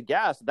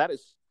gas, that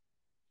is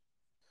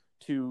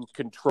to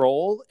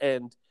control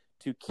and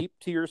to keep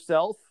to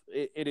yourself.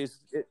 It is.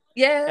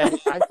 And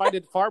I find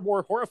it far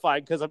more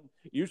horrifying because I'm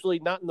usually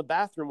not in the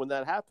bathroom when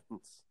that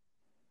happens.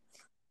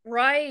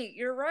 Right.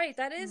 You're right.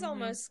 That is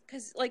almost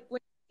because, like, when,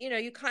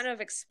 you kind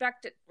of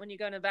expect it when you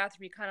go in the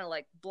bathroom, you kind of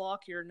like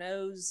block your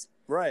nose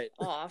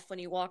off when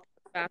you walk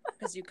back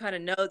because you kind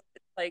of know that,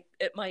 like,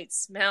 it might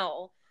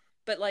smell.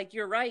 But, like,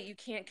 you're right. You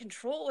can't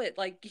control it.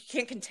 Like, you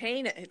can't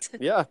contain it.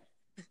 Yeah.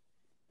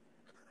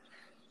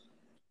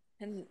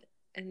 And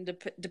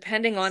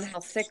depending on how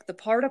thick the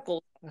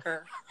particles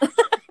are,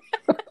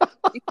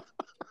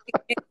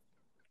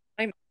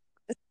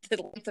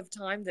 the length of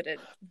time that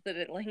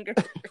it lingers.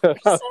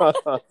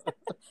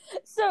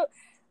 So,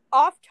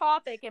 off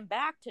topic and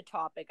back to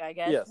topic, I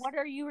guess. Yes. What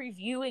are you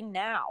reviewing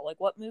now? Like,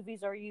 what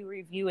movies are you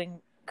reviewing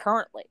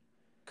currently?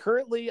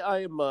 Currently,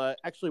 I am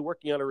actually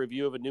working on a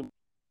review of a new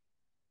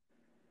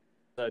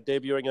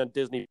debuting on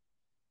Disney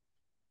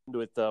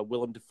with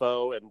Willem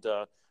Dafoe and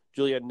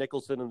Julianne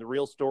Nicholson, and the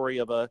real story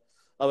of a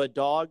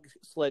dog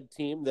sled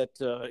team that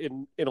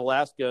in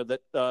Alaska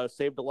that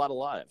saved a lot of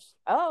lives.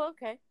 Oh,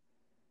 okay.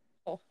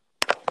 Oh,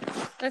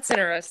 that's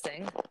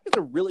interesting. It's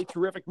a really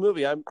terrific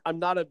movie. I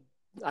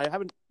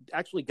haven't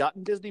actually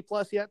gotten Disney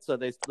Plus yet, so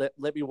they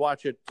let me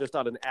watch it just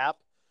on an app.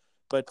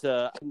 But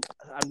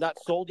I'm not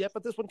sold yet.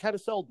 But this one kind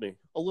of sold me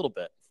a little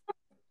bit.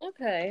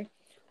 Okay.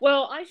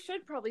 Well, I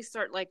should probably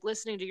start like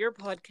listening to your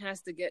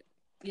podcast to get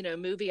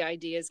movie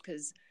ideas,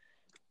 because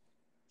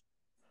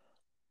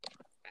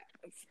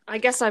I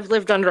guess I've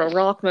lived under a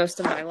rock most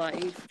of my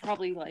life,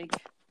 probably like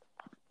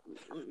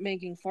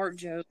making fart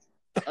jokes.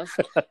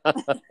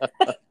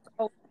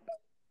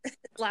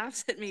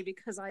 Laughs at me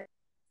because I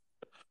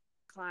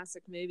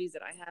classic movies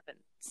that I haven't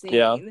seen.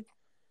 Yeah.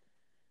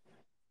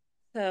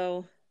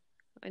 So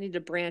I need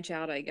to branch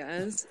out, I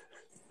guess.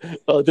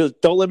 Oh,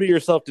 just don't limit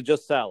yourself to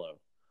just sallow.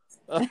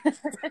 Okay.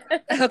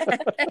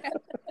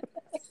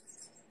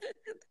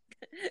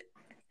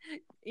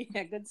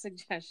 Yeah, good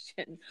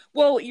suggestion.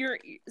 Well,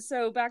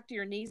 so back to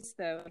your niece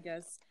though, I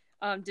guess.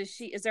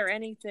 Is there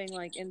anything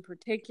like in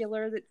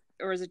particular that,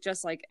 or is it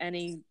just like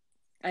anything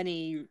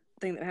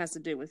that has to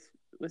do with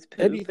poop?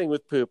 Anything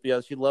with poop.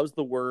 Yeah, she loves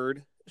the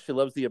word. She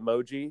loves the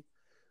emoji.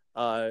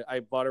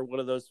 I bought her one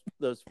of those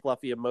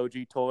fluffy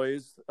emoji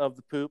toys of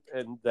the poop,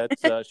 and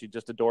that's she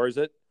just adores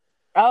it.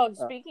 Oh,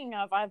 speaking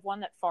of, I have one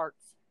that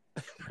farts.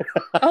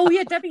 Oh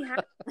yeah, Debbie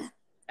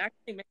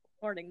actually makes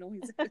farting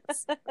noises.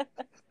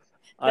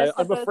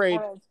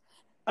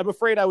 I'm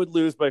afraid I would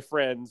lose my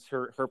friends,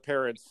 her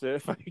parents,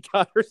 if I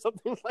got her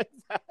something like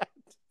that.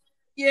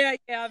 Yeah,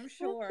 I'm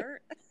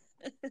sure.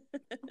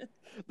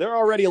 They're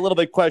already a little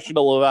bit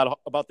questionable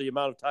about the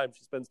amount of time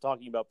she spends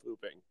talking about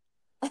pooping.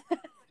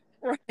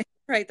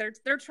 Right. They're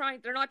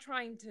not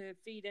trying to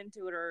feed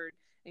into it or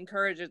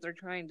encourage it. They're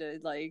trying to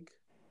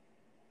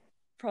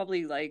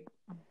probably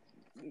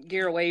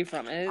gear away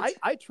from it.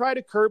 I try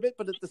to curb it,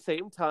 but at the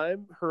same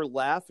time, her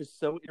laugh is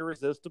so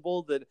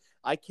irresistible that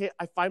I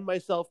find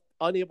myself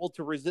unable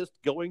to resist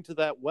going to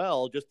that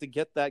well just to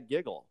get that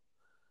giggle.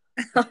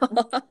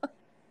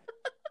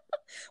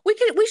 We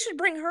should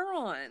bring her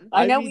on.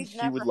 I know mean, we've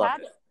never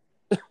had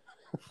it.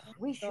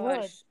 We should.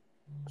 Gosh,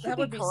 That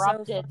would be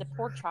corrupted. The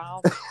poor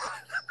child.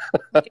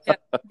 Yeah.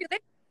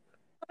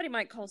 Somebody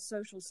might call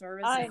social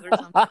services or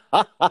something.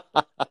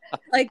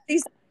 Like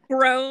these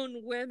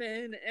grown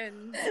women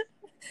and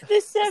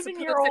the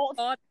 7-year-old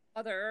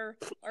father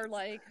are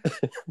like.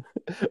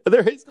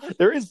 There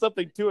is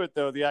something to it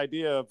though. The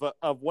idea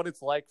of what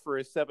it's like for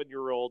a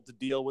 7-year-old to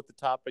deal with the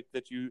topic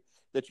that you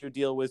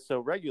deal with so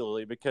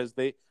regularly, because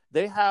they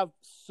have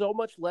so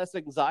much less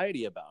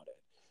anxiety about it.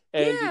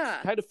 And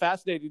it's kind of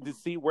fascinating to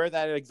see where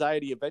that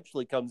anxiety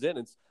eventually comes in.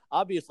 It's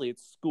obviously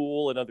it's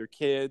school and other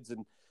kids,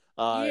 and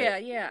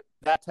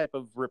that type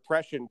of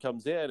repression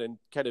comes in and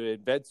kind of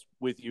embeds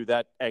with you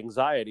that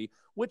anxiety,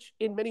 which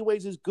in many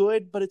ways is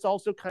good, but it's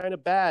also kind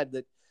of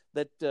bad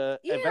that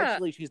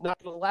eventually she's not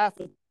going to laugh.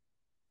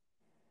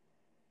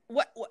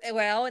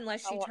 Well,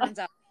 unless she turns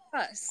out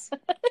us.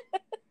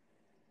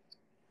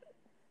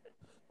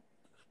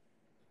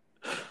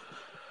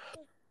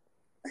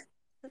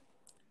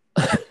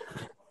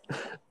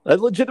 That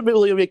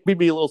legitimately make me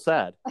be a little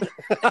sad.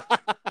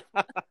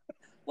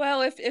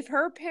 Well, if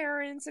her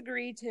parents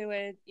agree to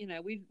it,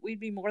 we'd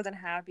be more than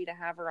happy to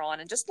have her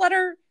on and just let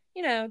her,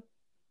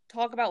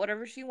 talk about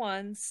whatever she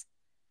wants.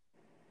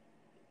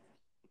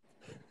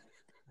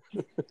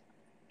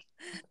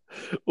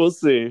 We'll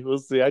see.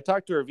 I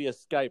talked to her via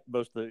Skype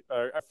mostly,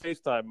 or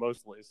FaceTime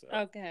mostly. So.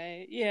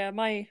 Okay, yeah,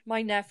 my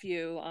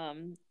nephew,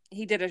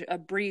 he did a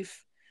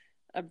brief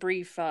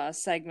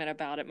segment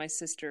about it. My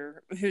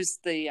sister, who's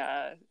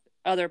the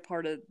other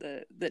part of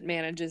that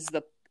manages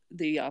the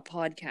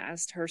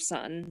podcast, her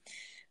son,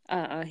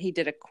 he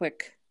did a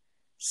quick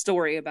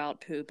story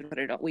about poop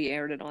and we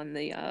aired it on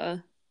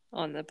the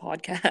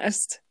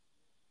podcast.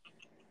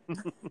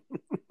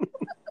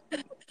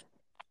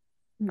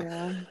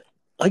 Yeah.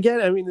 Again,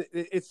 I mean,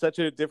 it's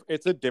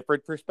a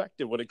different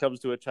perspective when it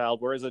comes to a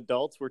child. Whereas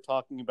adults, we're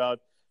talking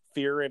about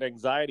fear and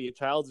anxiety. A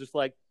child's just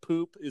like,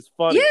 poop is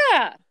funny.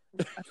 Yeah,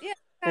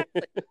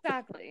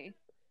 exactly.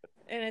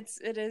 And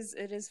it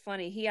is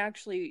funny. He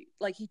actually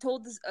he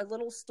told a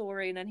little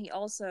story, and then he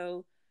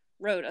also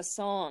wrote a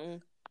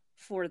song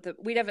for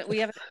we haven't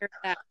heard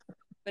that,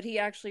 but he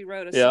actually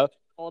wrote a song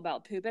all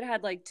about poop. It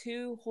had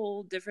two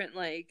whole different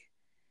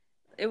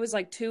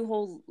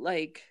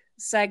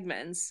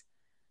segments,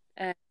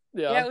 and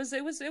it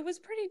was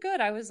pretty good.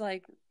 I was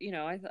like,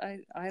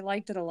 I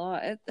liked it a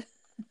lot.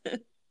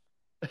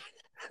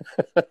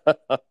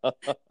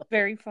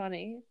 Very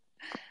funny.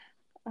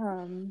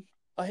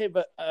 Hey,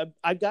 but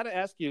I've got to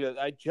ask you,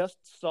 I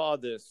just saw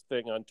this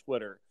thing on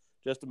Twitter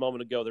just a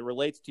moment ago that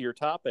relates to your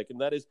topic,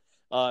 and that is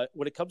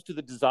when it comes to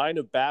the design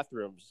of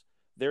bathrooms,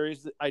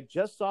 I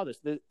just saw this.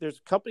 There's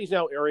companies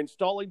now are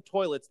installing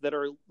toilets that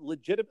are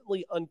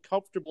legitimately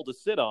uncomfortable to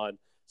sit on,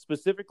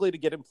 specifically to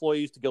get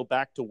employees to go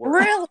back to work.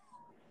 Really?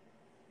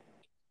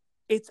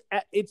 It's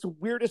the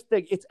weirdest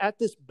thing. It's at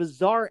this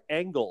bizarre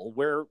angle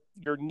where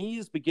your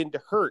knees begin to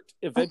hurt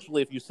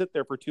eventually if you sit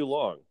there for too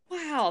long.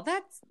 Wow,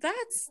 that's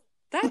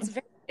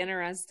very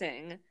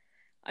interesting.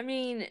 I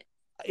mean,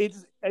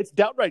 it's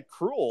downright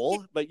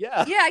cruel, but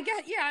yeah. Yeah,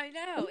 I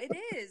know it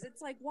is.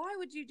 It's like, why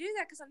would you do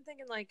that? Because I'm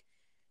thinking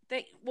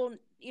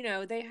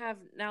they have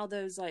now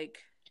those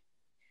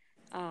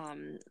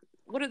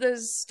what are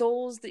those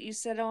stools that you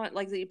sit on,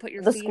 that you put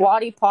your feet on?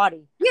 Squatty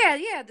potty.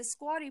 Yeah, the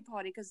squatty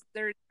potty, because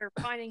they're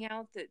finding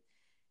out that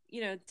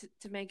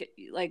to make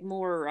it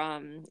more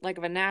of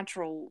a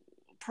natural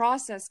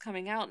process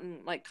coming out,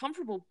 and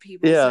comfortable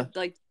people. Yeah.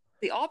 So,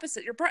 the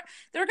opposite.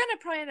 They're going to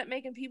probably end up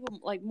making people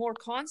more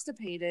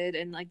constipated,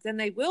 and then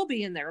they will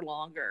be in there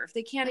longer if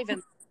they can't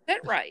even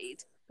sit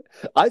right.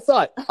 I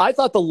thought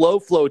the low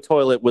flow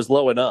toilet was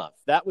low enough.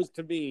 That was,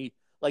 to me,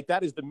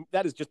 that is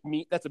just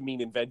mean. That's a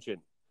mean invention.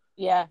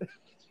 Yeah.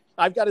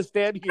 I've got to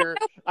stand here.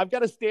 I've got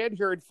to stand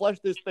here and flush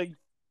this thing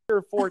 3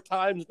 or 4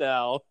 times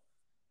now.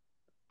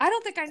 I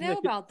don't think I know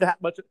about that.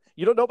 That much.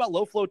 You don't know about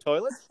low flow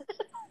toilets?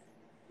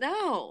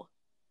 No.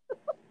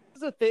 This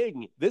is a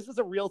thing. This is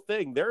a real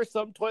thing. There are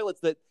some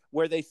toilets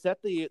where they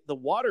set the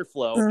water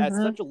flow at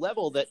such a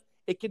level that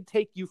it can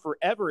take you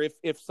forever.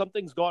 If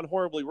something's gone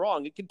horribly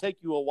wrong, it can take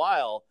you a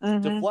while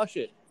to flush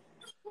it.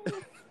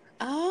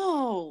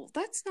 Oh,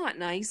 that's not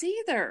nice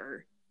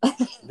either.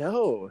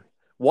 No.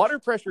 Water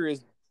pressure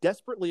is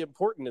desperately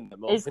important in the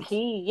moment. Is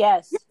key,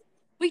 yes.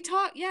 We've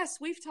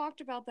talked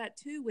about that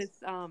too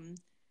with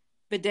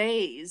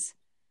bidets.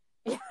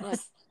 Yes. Like,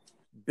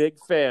 Big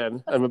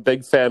fan. I'm a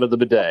big fan of the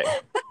bidet.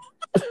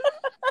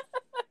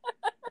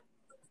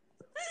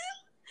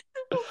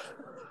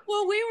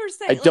 well, we were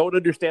saying I don't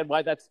understand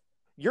why that's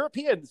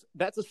Europeans.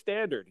 That's a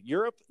standard.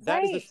 Europe,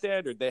 that is a Right.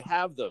 standard. They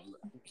have them.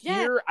 Yeah.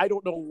 Here, I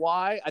don't know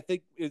why. I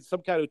think it's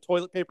some kind of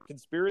toilet paper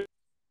conspiracy.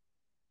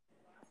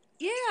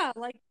 Yeah,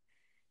 like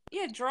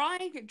dry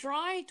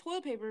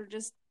toilet paper.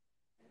 Just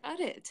cut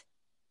it.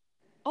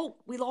 Oh,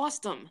 we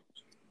lost them.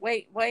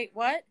 Wait,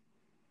 what?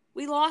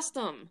 We lost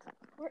them.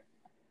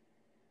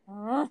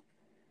 Huh?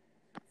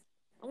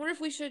 I wonder if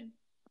we should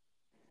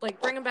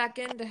like bring them back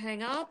in to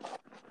hang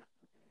up.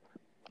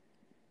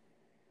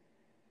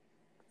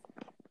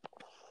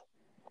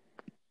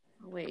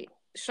 Oh, wait,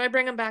 should I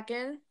bring them back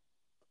in?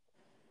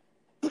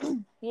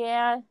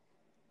 Yeah.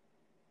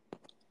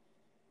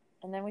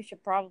 And then we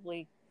should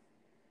probably...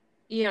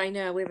 Yeah, I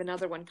know. We have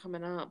another one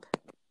coming up.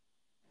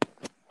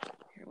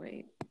 Here,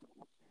 wait.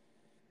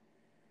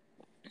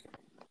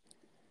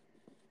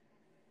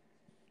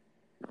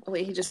 Oh,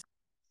 wait, he just...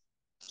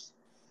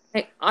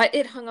 Hey,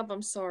 it hung up.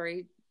 I'm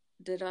sorry.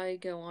 Did I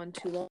go on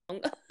too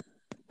long?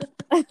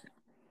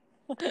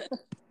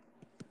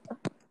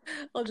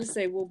 I'll just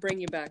say we'll bring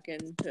you back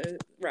in to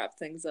wrap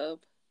things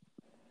up.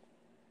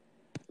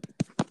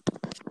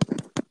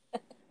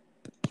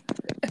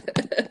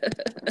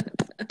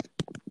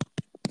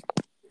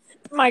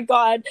 My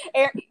God.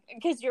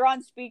 Because you're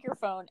on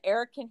speakerphone.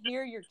 Eric can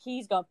hear your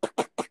keys going...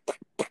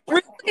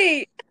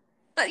 Really?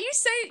 You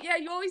say, yeah,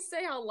 you always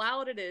say how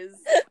loud it is.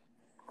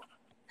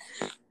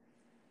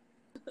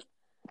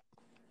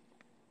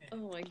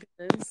 Oh my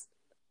goodness.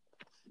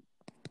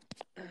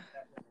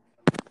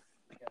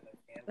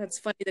 That's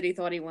funny that he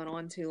thought he went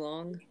on too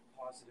long.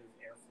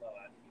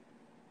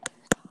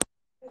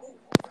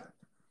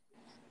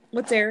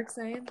 What's Eric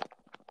saying?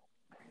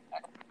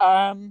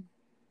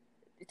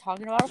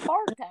 Talking about a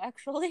fart,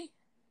 actually.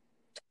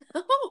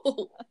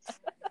 Oh,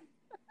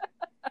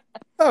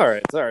 All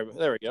right. Sorry.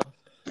 There we go.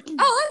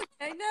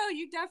 okay. No,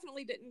 you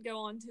definitely didn't go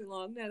on too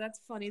long. No, that's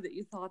funny that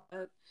you thought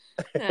that.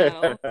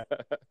 No.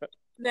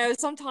 No,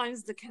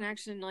 sometimes the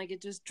connection, like, it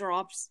just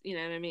drops, you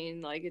know what I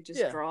mean? Like, it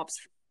just drops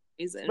for some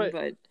reason,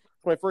 but...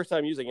 It's my first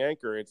time using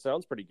Anchor. It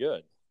sounds pretty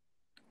good.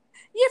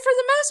 Yeah, for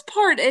the most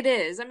part, it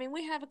is. I mean,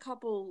 we have a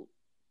couple,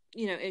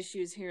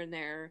 issues here and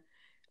there.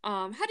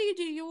 How do you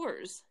do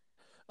yours?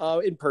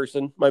 In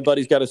person. My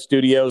buddy's got a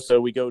studio,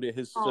 so we go to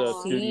his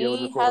studio and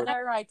See, record.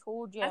 Heather, I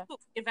told you. That's what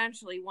we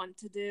eventually want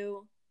to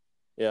do.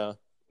 Yeah.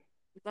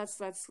 That's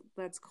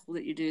cool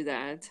that you do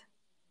that.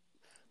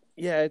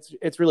 Yeah,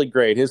 it's really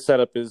great. His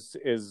setup is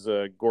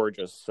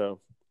gorgeous. So.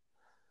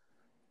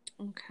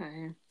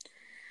 Okay.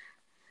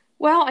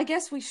 Well, I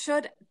guess we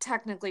should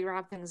technically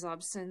wrap things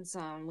up since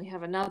we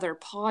have another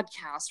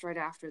podcast right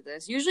after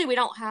this. Usually we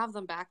don't have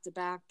them back to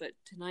back, but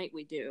tonight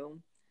we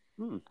do.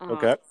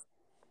 Okay.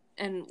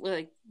 And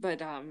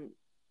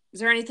is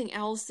there anything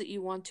else that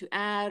you want to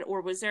add,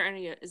 or is there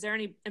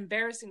any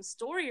embarrassing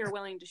story you're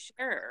willing to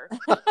share?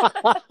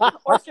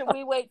 Or should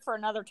we wait for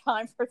another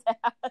time for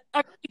that?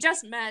 We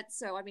just met,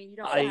 so I mean, you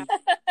don't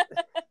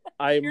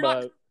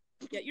have.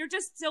 You're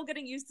just still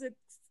getting used to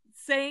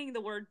saying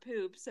the word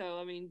poop. So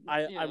I mean,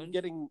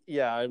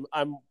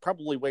 I'm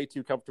probably way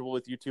too comfortable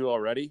with you two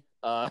already.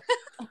 But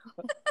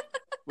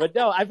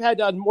no, I've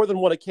had on more than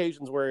one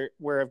occasions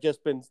where I've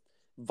just been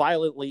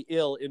violently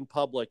ill in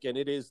public, and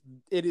it is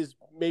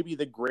maybe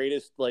the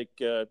greatest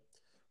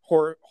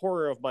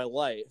horror of my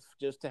life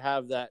just to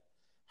have that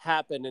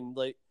happen. And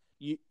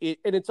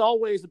and it's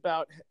always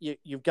about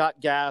you've got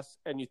gas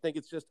and you think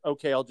it's just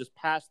okay, I'll just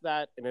pass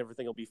that and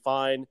everything will be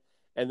fine,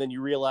 and then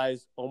you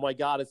realize, oh my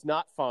God, it's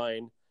not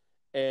fine,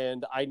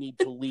 and I need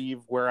to leave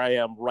where I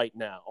am right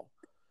now.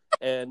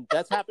 And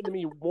that's happened to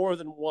me more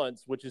than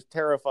once, which is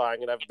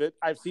terrifying, and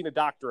I've seen a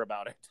doctor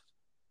about it.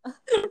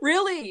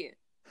 Really?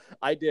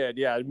 I did,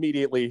 yeah.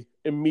 Immediately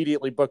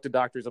booked a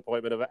doctor's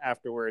appointment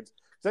afterwards,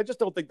 because I just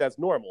don't think that's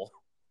normal.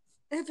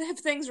 Have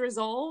things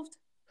resolved?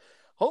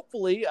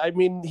 Hopefully. I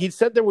mean, he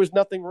said there was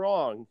nothing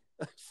wrong,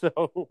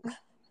 so.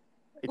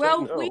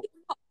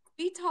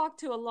 We talk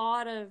to a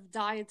lot of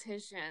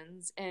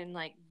dietitians and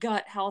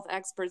gut health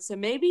experts, so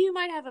maybe you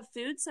might have a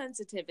food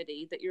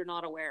sensitivity that you're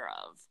not aware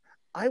of.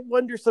 I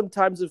wonder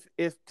sometimes if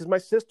because my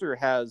sister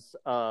has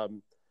a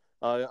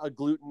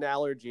gluten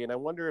allergy, and I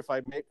wonder if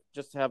I may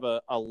just have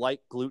a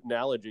light gluten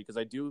allergy, because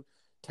I do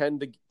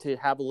tend to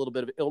have a little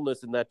bit of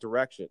illness in that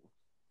direction.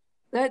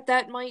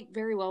 That might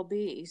very well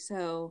be.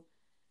 So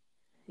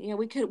Yeah,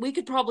 we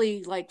could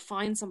probably like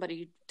find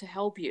somebody to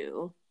help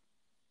you.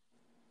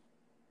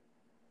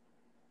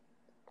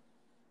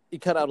 You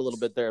cut out a little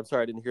bit there. I'm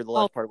sorry, I didn't hear the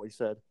last part of what you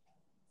said.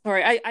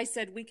 Sorry, I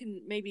said we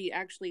can maybe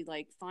actually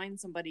like find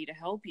somebody to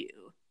help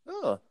you.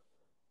 Oh.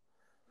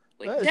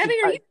 Wait, Debbie,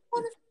 are you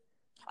on the...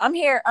 I'm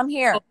here.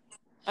 Oh,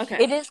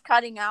 okay. It is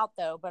cutting out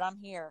though, but I'm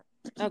here.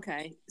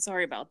 Okay.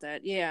 Sorry about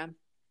that. Yeah.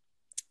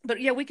 But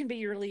yeah, we can be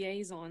your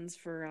liaisons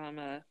for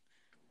a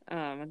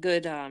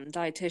good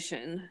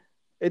dietitian.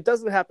 It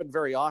doesn't happen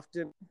very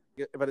often,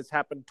 but it's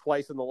happened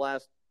twice in the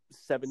last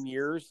 7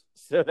 years.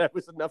 So that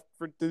was enough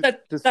to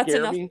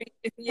scare me.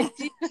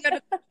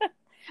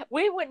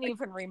 We wouldn't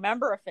even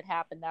remember if it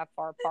happened that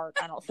far apart.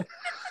 I don't think.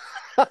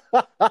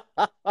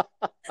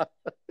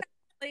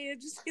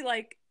 It'd just be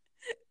like,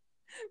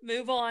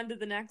 move on to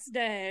the next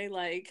day.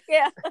 Like,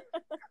 yeah.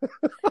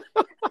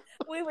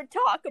 We would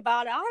talk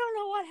about it. I don't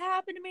know what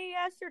happened to me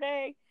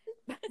yesterday.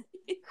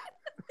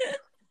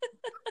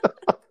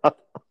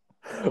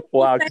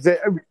 Wow.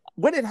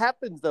 When it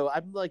happens, though,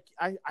 I'm like,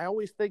 I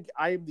always think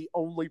I am the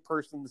only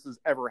person this has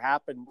ever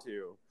happened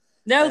to.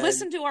 No,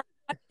 listen to our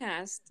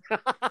podcast.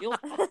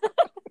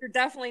 You're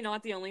definitely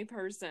not the only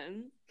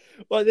person.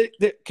 Well,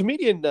 the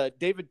comedian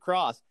David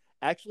Cross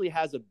actually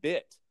has a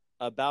bit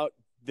about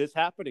this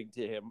happening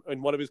to him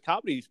in one of his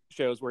comedy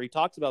shows where he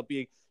talks about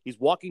he's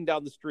walking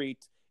down the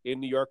street in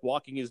New York,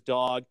 walking his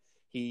dog.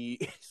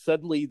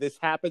 Suddenly this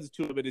happens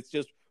to him and it's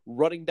just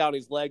running down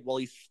his leg while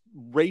he's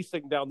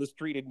racing down the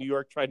street in New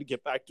York trying to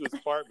get back to his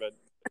apartment.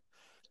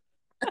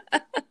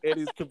 It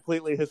is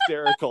completely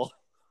hysterical.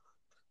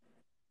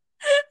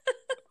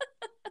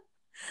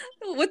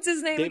 What's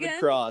his name David again?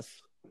 Cross.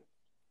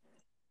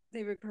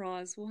 David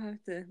Cross. We'll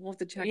have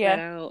to check that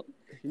out.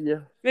 Yeah.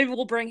 Maybe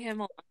we'll bring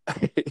him on.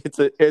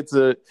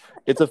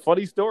 It's a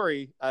funny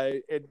story.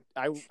 I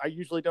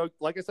usually don't,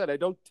 like I said, I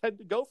don't tend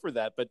to go for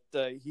that, but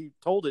he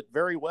told it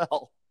very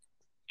well.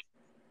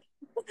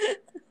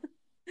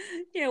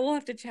 Yeah, we'll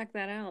have to check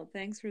that out.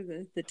 Thanks for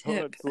the tip.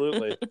 Oh,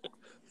 absolutely.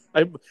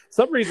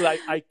 Some reason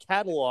I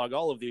catalog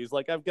all of these.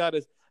 Like I've got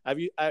I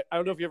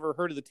don't know if you ever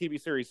heard of the TV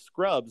series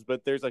Scrubs,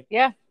 but there's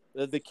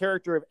the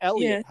character of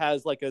Elliot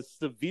has like a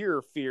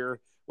severe fear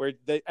where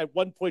at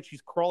one point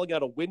she's crawling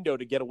out a window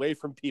to get away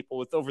from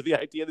people over the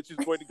idea that she's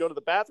going to go to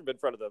the bathroom in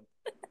front of them.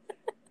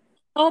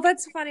 Oh,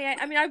 that's funny.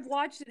 I mean, I've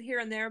watched it here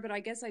and there, but I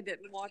guess I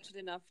didn't watch it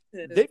enough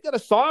to... They've got a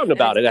song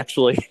about it,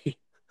 actually.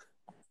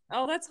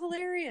 Oh, that's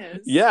hilarious.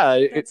 Yeah,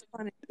 that's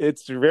funny.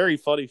 It's a very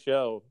funny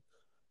show.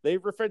 They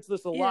reference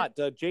this a lot.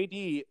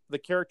 JD, the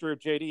character of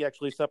JD,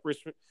 actually suffers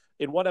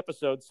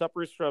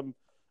from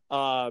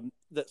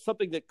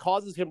something that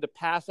causes him to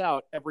pass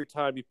out every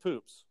time he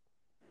poops.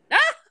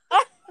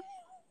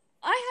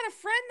 I had a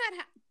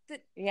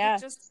friend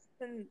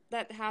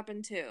that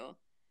happened to.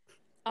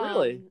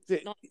 Really?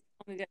 Not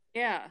long ago.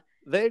 Yeah.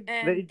 They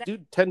do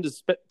tend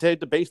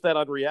to base that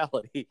on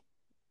reality.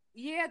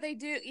 Yeah, they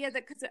do. Yeah,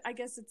 because I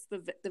guess it's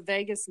the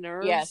vagus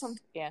nerve. Yes.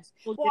 Yes.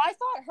 Well, I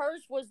thought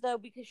hers was though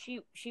because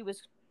she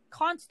was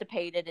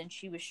constipated and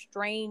she was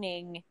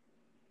straining.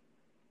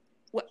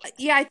 Well,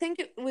 yeah, I think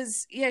it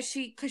was. Yeah,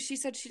 because she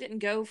said she didn't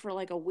go for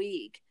like a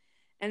week,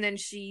 and then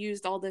she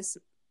used all this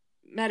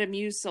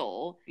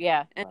Metamucil.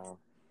 Yeah. And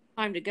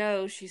time to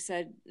go, she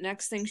said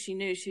next thing she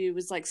knew, she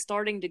was like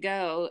starting to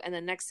go, and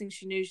then next thing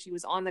she knew, she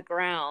was on the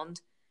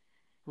ground.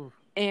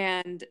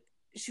 And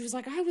she was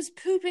like, I was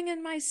pooping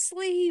in my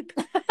sleep.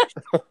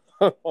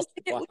 It was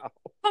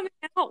coming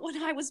out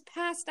when I was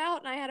passed out,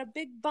 and I had a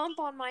big bump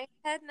on my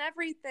head and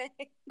everything.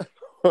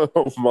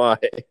 Oh my.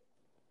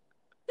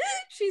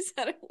 She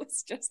said it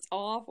was just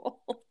awful.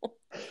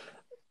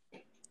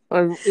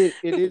 It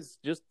is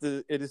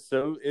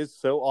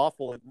so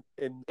awful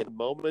in the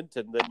moment,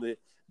 and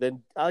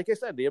then like I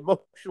said, the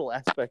emotional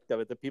aspect of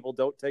it that people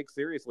don't take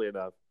seriously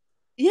enough.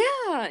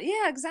 Yeah,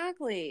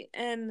 exactly.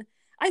 And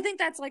I think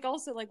that's like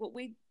also like what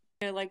we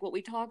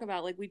talk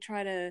about. Like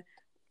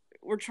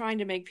we're trying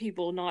to make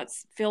people not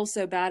feel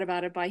so bad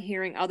about it by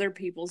hearing other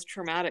people's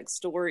traumatic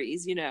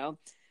stories,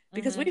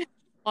 because we've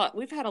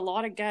had a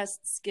lot of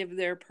guests give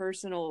their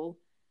personal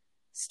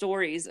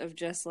stories of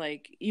just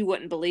like you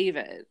wouldn't believe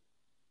it.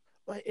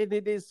 And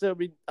it is. I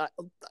mean,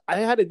 I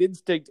had an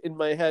instinct in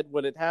my head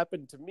when it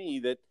happened to me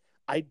that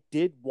I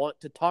did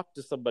want to talk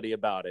to somebody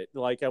about it.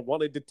 Like I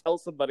wanted to tell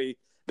somebody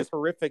this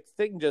horrific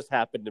thing just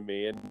happened to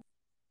me, and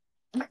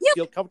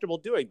feel comfortable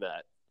doing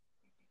that.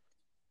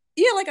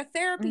 Yeah, like a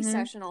therapy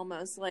session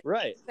almost. Like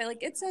right. Like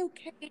it's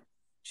okay,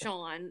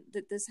 Sean,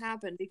 that this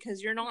happened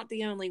because you're not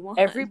the only one.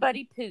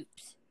 Everybody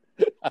poops.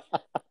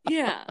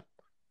 Yeah.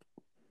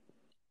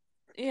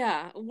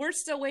 Yeah. We're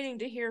still waiting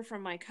to hear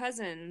from my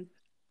cousin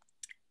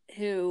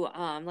who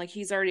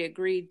he's already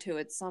agreed to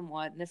it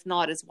somewhat, and if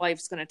not, his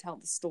wife's gonna tell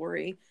the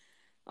story.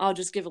 I'll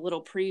just give a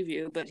little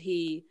preview, but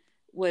he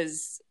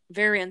was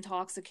very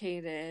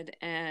intoxicated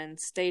and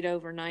stayed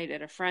overnight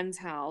at a friend's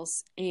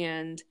house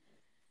and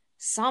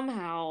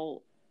somehow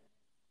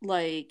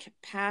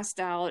passed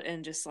out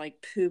and just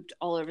pooped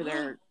all over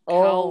their couch.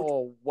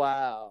 Oh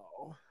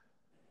wow.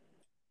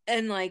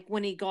 And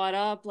when he got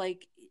up,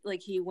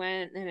 he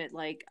went and it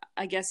like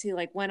I guess he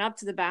like went up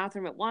to the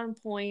bathroom at one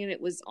point.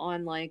 It was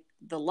on like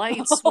the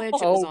light switch.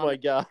 It was Oh my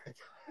god.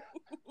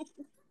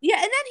 Yeah,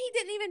 and then he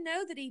didn't even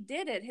know that he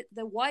did it.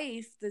 The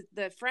wife,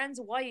 the friend's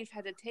wife,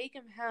 had to take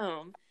him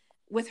home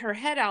with her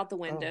head out the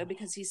window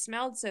because he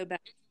smelled so bad.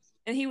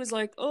 And he was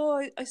like,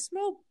 "Oh, I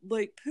smell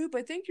like poop.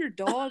 I think your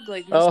dog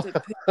like must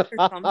have pooped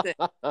or something."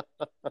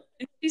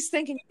 And she's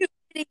thinking, "You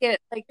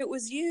idiot! Like it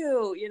was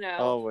you, you know."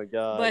 Oh my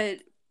god. But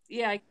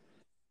yeah, I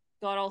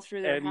got all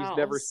through their and house. he's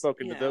never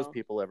spoken to those know.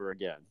 people ever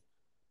again.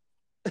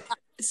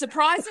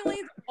 Surprisingly,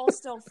 they're all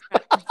still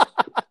friends.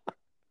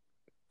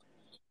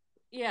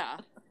 Yeah,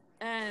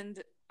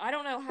 and I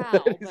don't know how,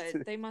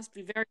 but they must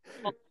be very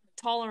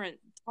tolerant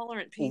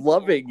people.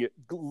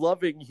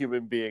 Loving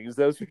human beings.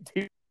 Those who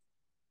teach.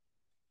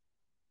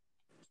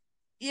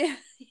 Yeah.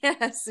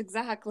 Yes.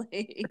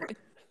 Exactly.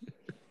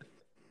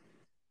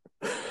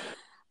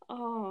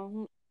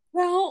 Oh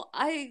well,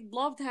 I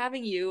loved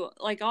having you.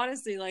 Like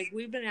honestly, like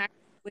we've been actually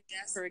waiting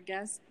for a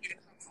guest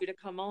to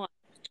come on,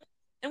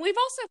 and we've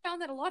also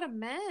found that a lot of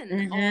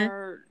men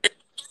are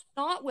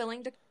not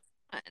willing to come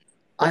on.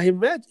 I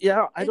imagine,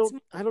 yeah. I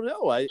don't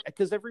know.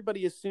 Because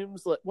everybody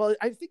assumes like, well,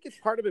 I think it's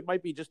part of it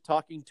might be just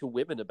talking to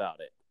women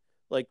about it.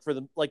 Like for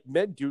them, like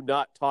men do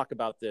not talk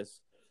about this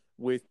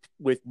with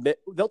men.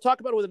 They'll talk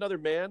about it with another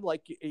man,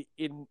 like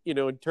in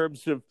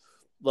terms of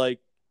like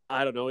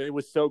I don't know. It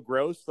was so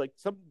gross. Like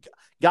some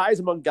guys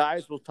among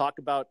guys will talk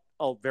about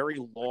a very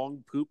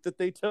long poop that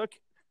they took.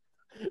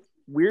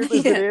 Weird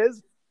as it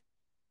is,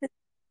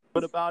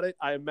 but about it,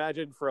 I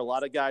imagine for a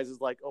lot of guys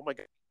is like, oh my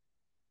god.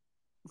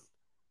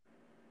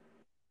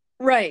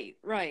 Right.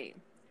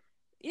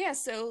 Yeah,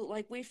 so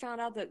like we found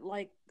out that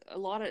like a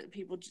lot of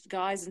people,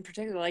 guys in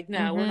particular, like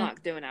no, we're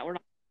not doing that. We're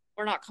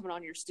not coming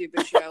on your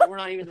stupid show. We're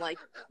not even like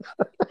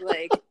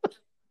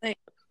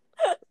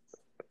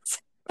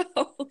so,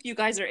 you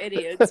guys are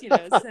idiots, you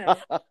know. So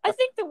I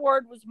think the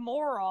word was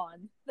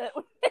moron.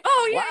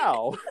 Oh yeah.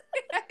 Wow.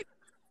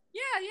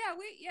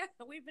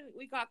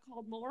 We got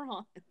called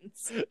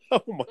morons.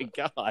 Oh my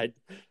god.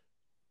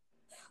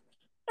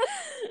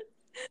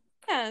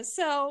 Yeah,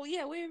 so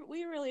yeah,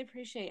 we really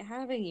appreciate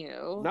having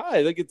you. No,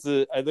 I think it's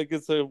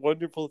a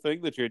wonderful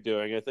thing that you're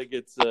doing. I think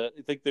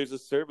there's a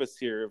service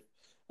here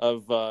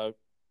of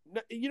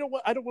you know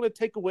what? I don't want to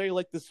take away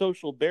like the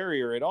social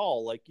barrier at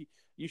all. Like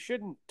you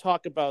shouldn't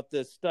talk about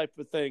this type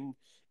of thing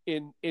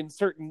in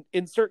certain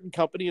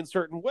company in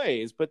certain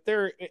ways, but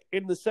they're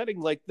in the setting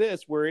like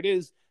this where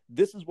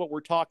this is what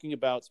we're talking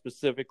about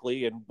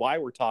specifically and why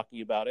we're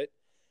talking about it.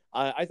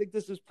 I think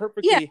this is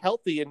perfectly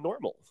healthy and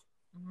normal.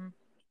 Mm-hmm.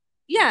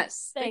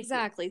 Yes,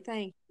 exactly.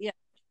 Thank you. Yeah.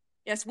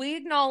 Yes, we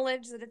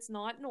acknowledge that it's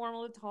not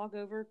normal to talk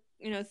over,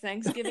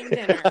 Thanksgiving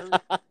dinner.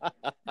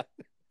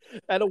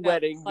 At a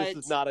wedding, this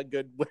is not a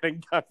good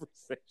wedding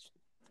conversation.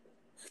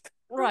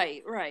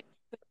 Right.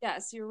 But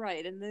yes, you're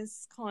right. In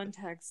this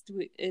context,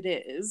 it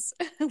is.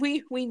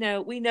 We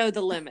know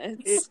the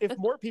limits. If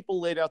more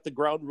people laid out the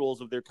ground rules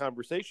of their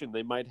conversation,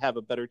 they might have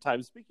a better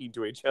time speaking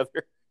to each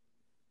other.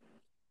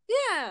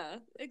 Yeah,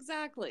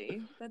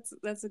 exactly.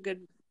 That's a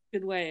good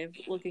way of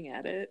looking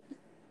at it.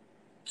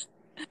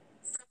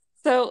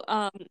 So,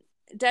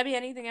 Debbie,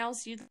 anything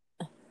else you?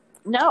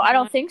 No, I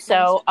don't think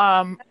so.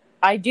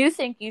 I do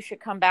think you should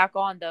come back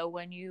on though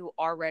when you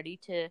are ready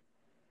to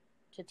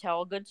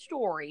tell a good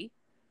story.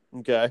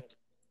 Okay.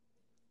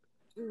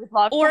 We would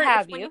love to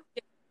have you.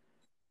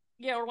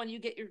 Or when you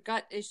get your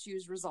gut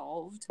issues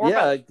resolved.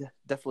 I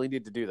definitely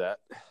need to do that.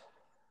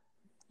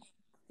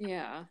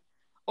 Yeah.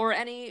 Or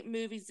any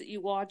movies that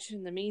you watch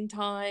in the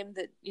meantime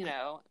that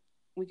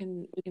we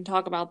can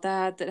talk about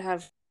that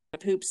have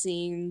poop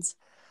scenes.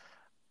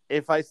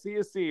 If I see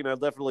a scene,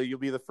 you'll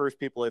be the first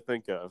people I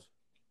think of.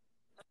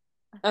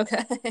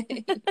 Okay.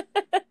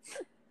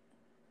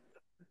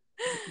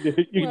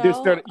 You can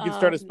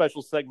start a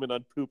special segment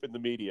on poop in the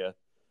media.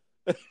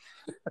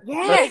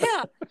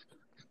 Yeah.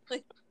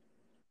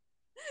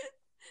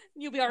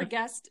 You'll be our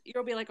guest.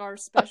 You'll be like our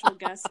special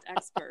guest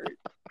expert.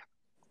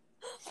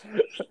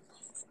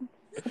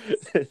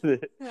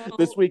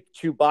 This week,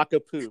 Chewbacca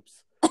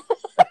poops.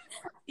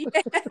 Yeah.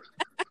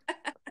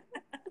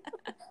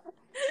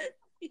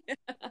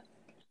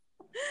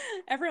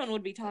 Everyone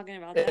would be talking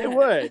about that. They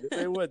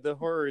would. The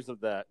horrors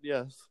of that.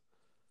 Yes.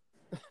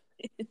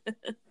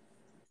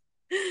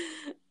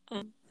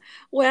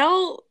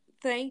 Well,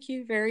 thank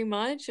you very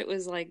much. It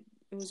was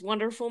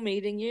wonderful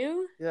meeting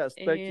you. Yes,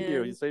 thank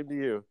you. Same to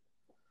you.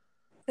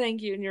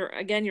 Thank you.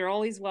 And you're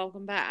always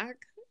welcome back.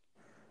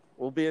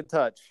 We'll be in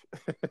touch.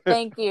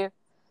 Thank you.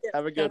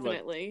 Have a good one.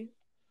 Definitely.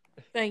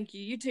 Thank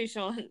you. You too,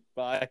 Sean.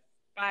 Bye.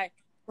 Bye.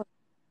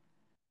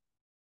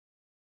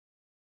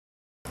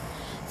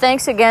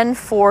 Thanks again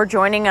for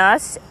joining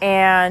us,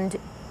 and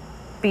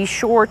be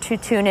sure to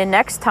tune in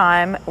next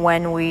time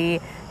when we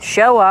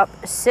show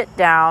up, sit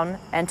down,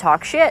 and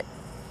talk shit.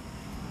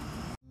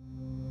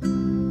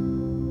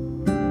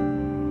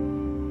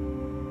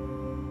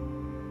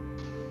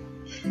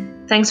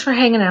 Thanks for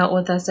hanging out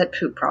with us at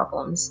Poop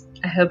Problems.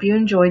 I hope you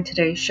enjoyed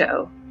today's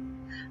show.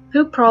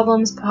 Poop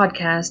Problems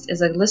Podcast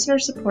is a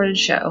listener-supported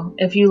show.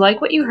 If you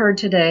like what you heard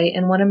today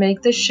and want to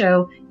make this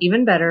show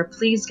even better,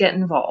 please get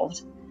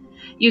involved.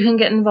 You can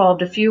get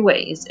involved a few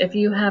ways. If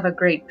you have a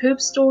great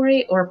poop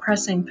story or a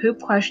pressing poop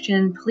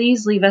question,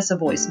 please leave us a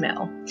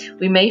voicemail.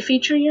 We may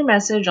feature your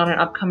message on an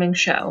upcoming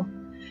show.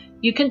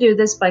 You can do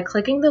this by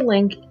clicking the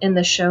link in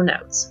the show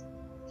notes.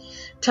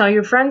 Tell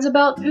your friends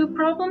about poop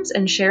problems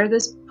and share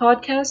this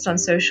podcast on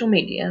social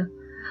media.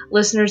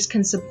 Listeners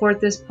can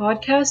support this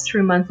podcast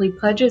through monthly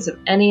pledges of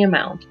any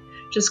amount.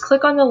 Just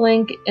click on the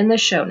link in the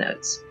show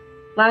notes.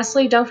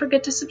 Lastly, don't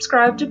forget to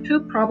subscribe to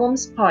Poop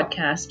Problems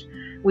Podcast.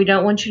 We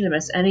don't want you to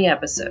miss any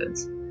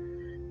episodes.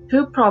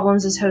 Poop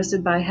Problems is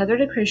hosted by Heather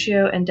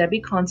DeCriscio and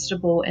Debbie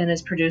Constable and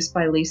is produced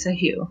by Lisa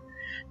Hugh.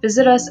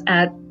 Visit us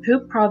at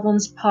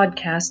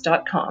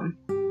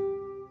poopproblemspodcast.com.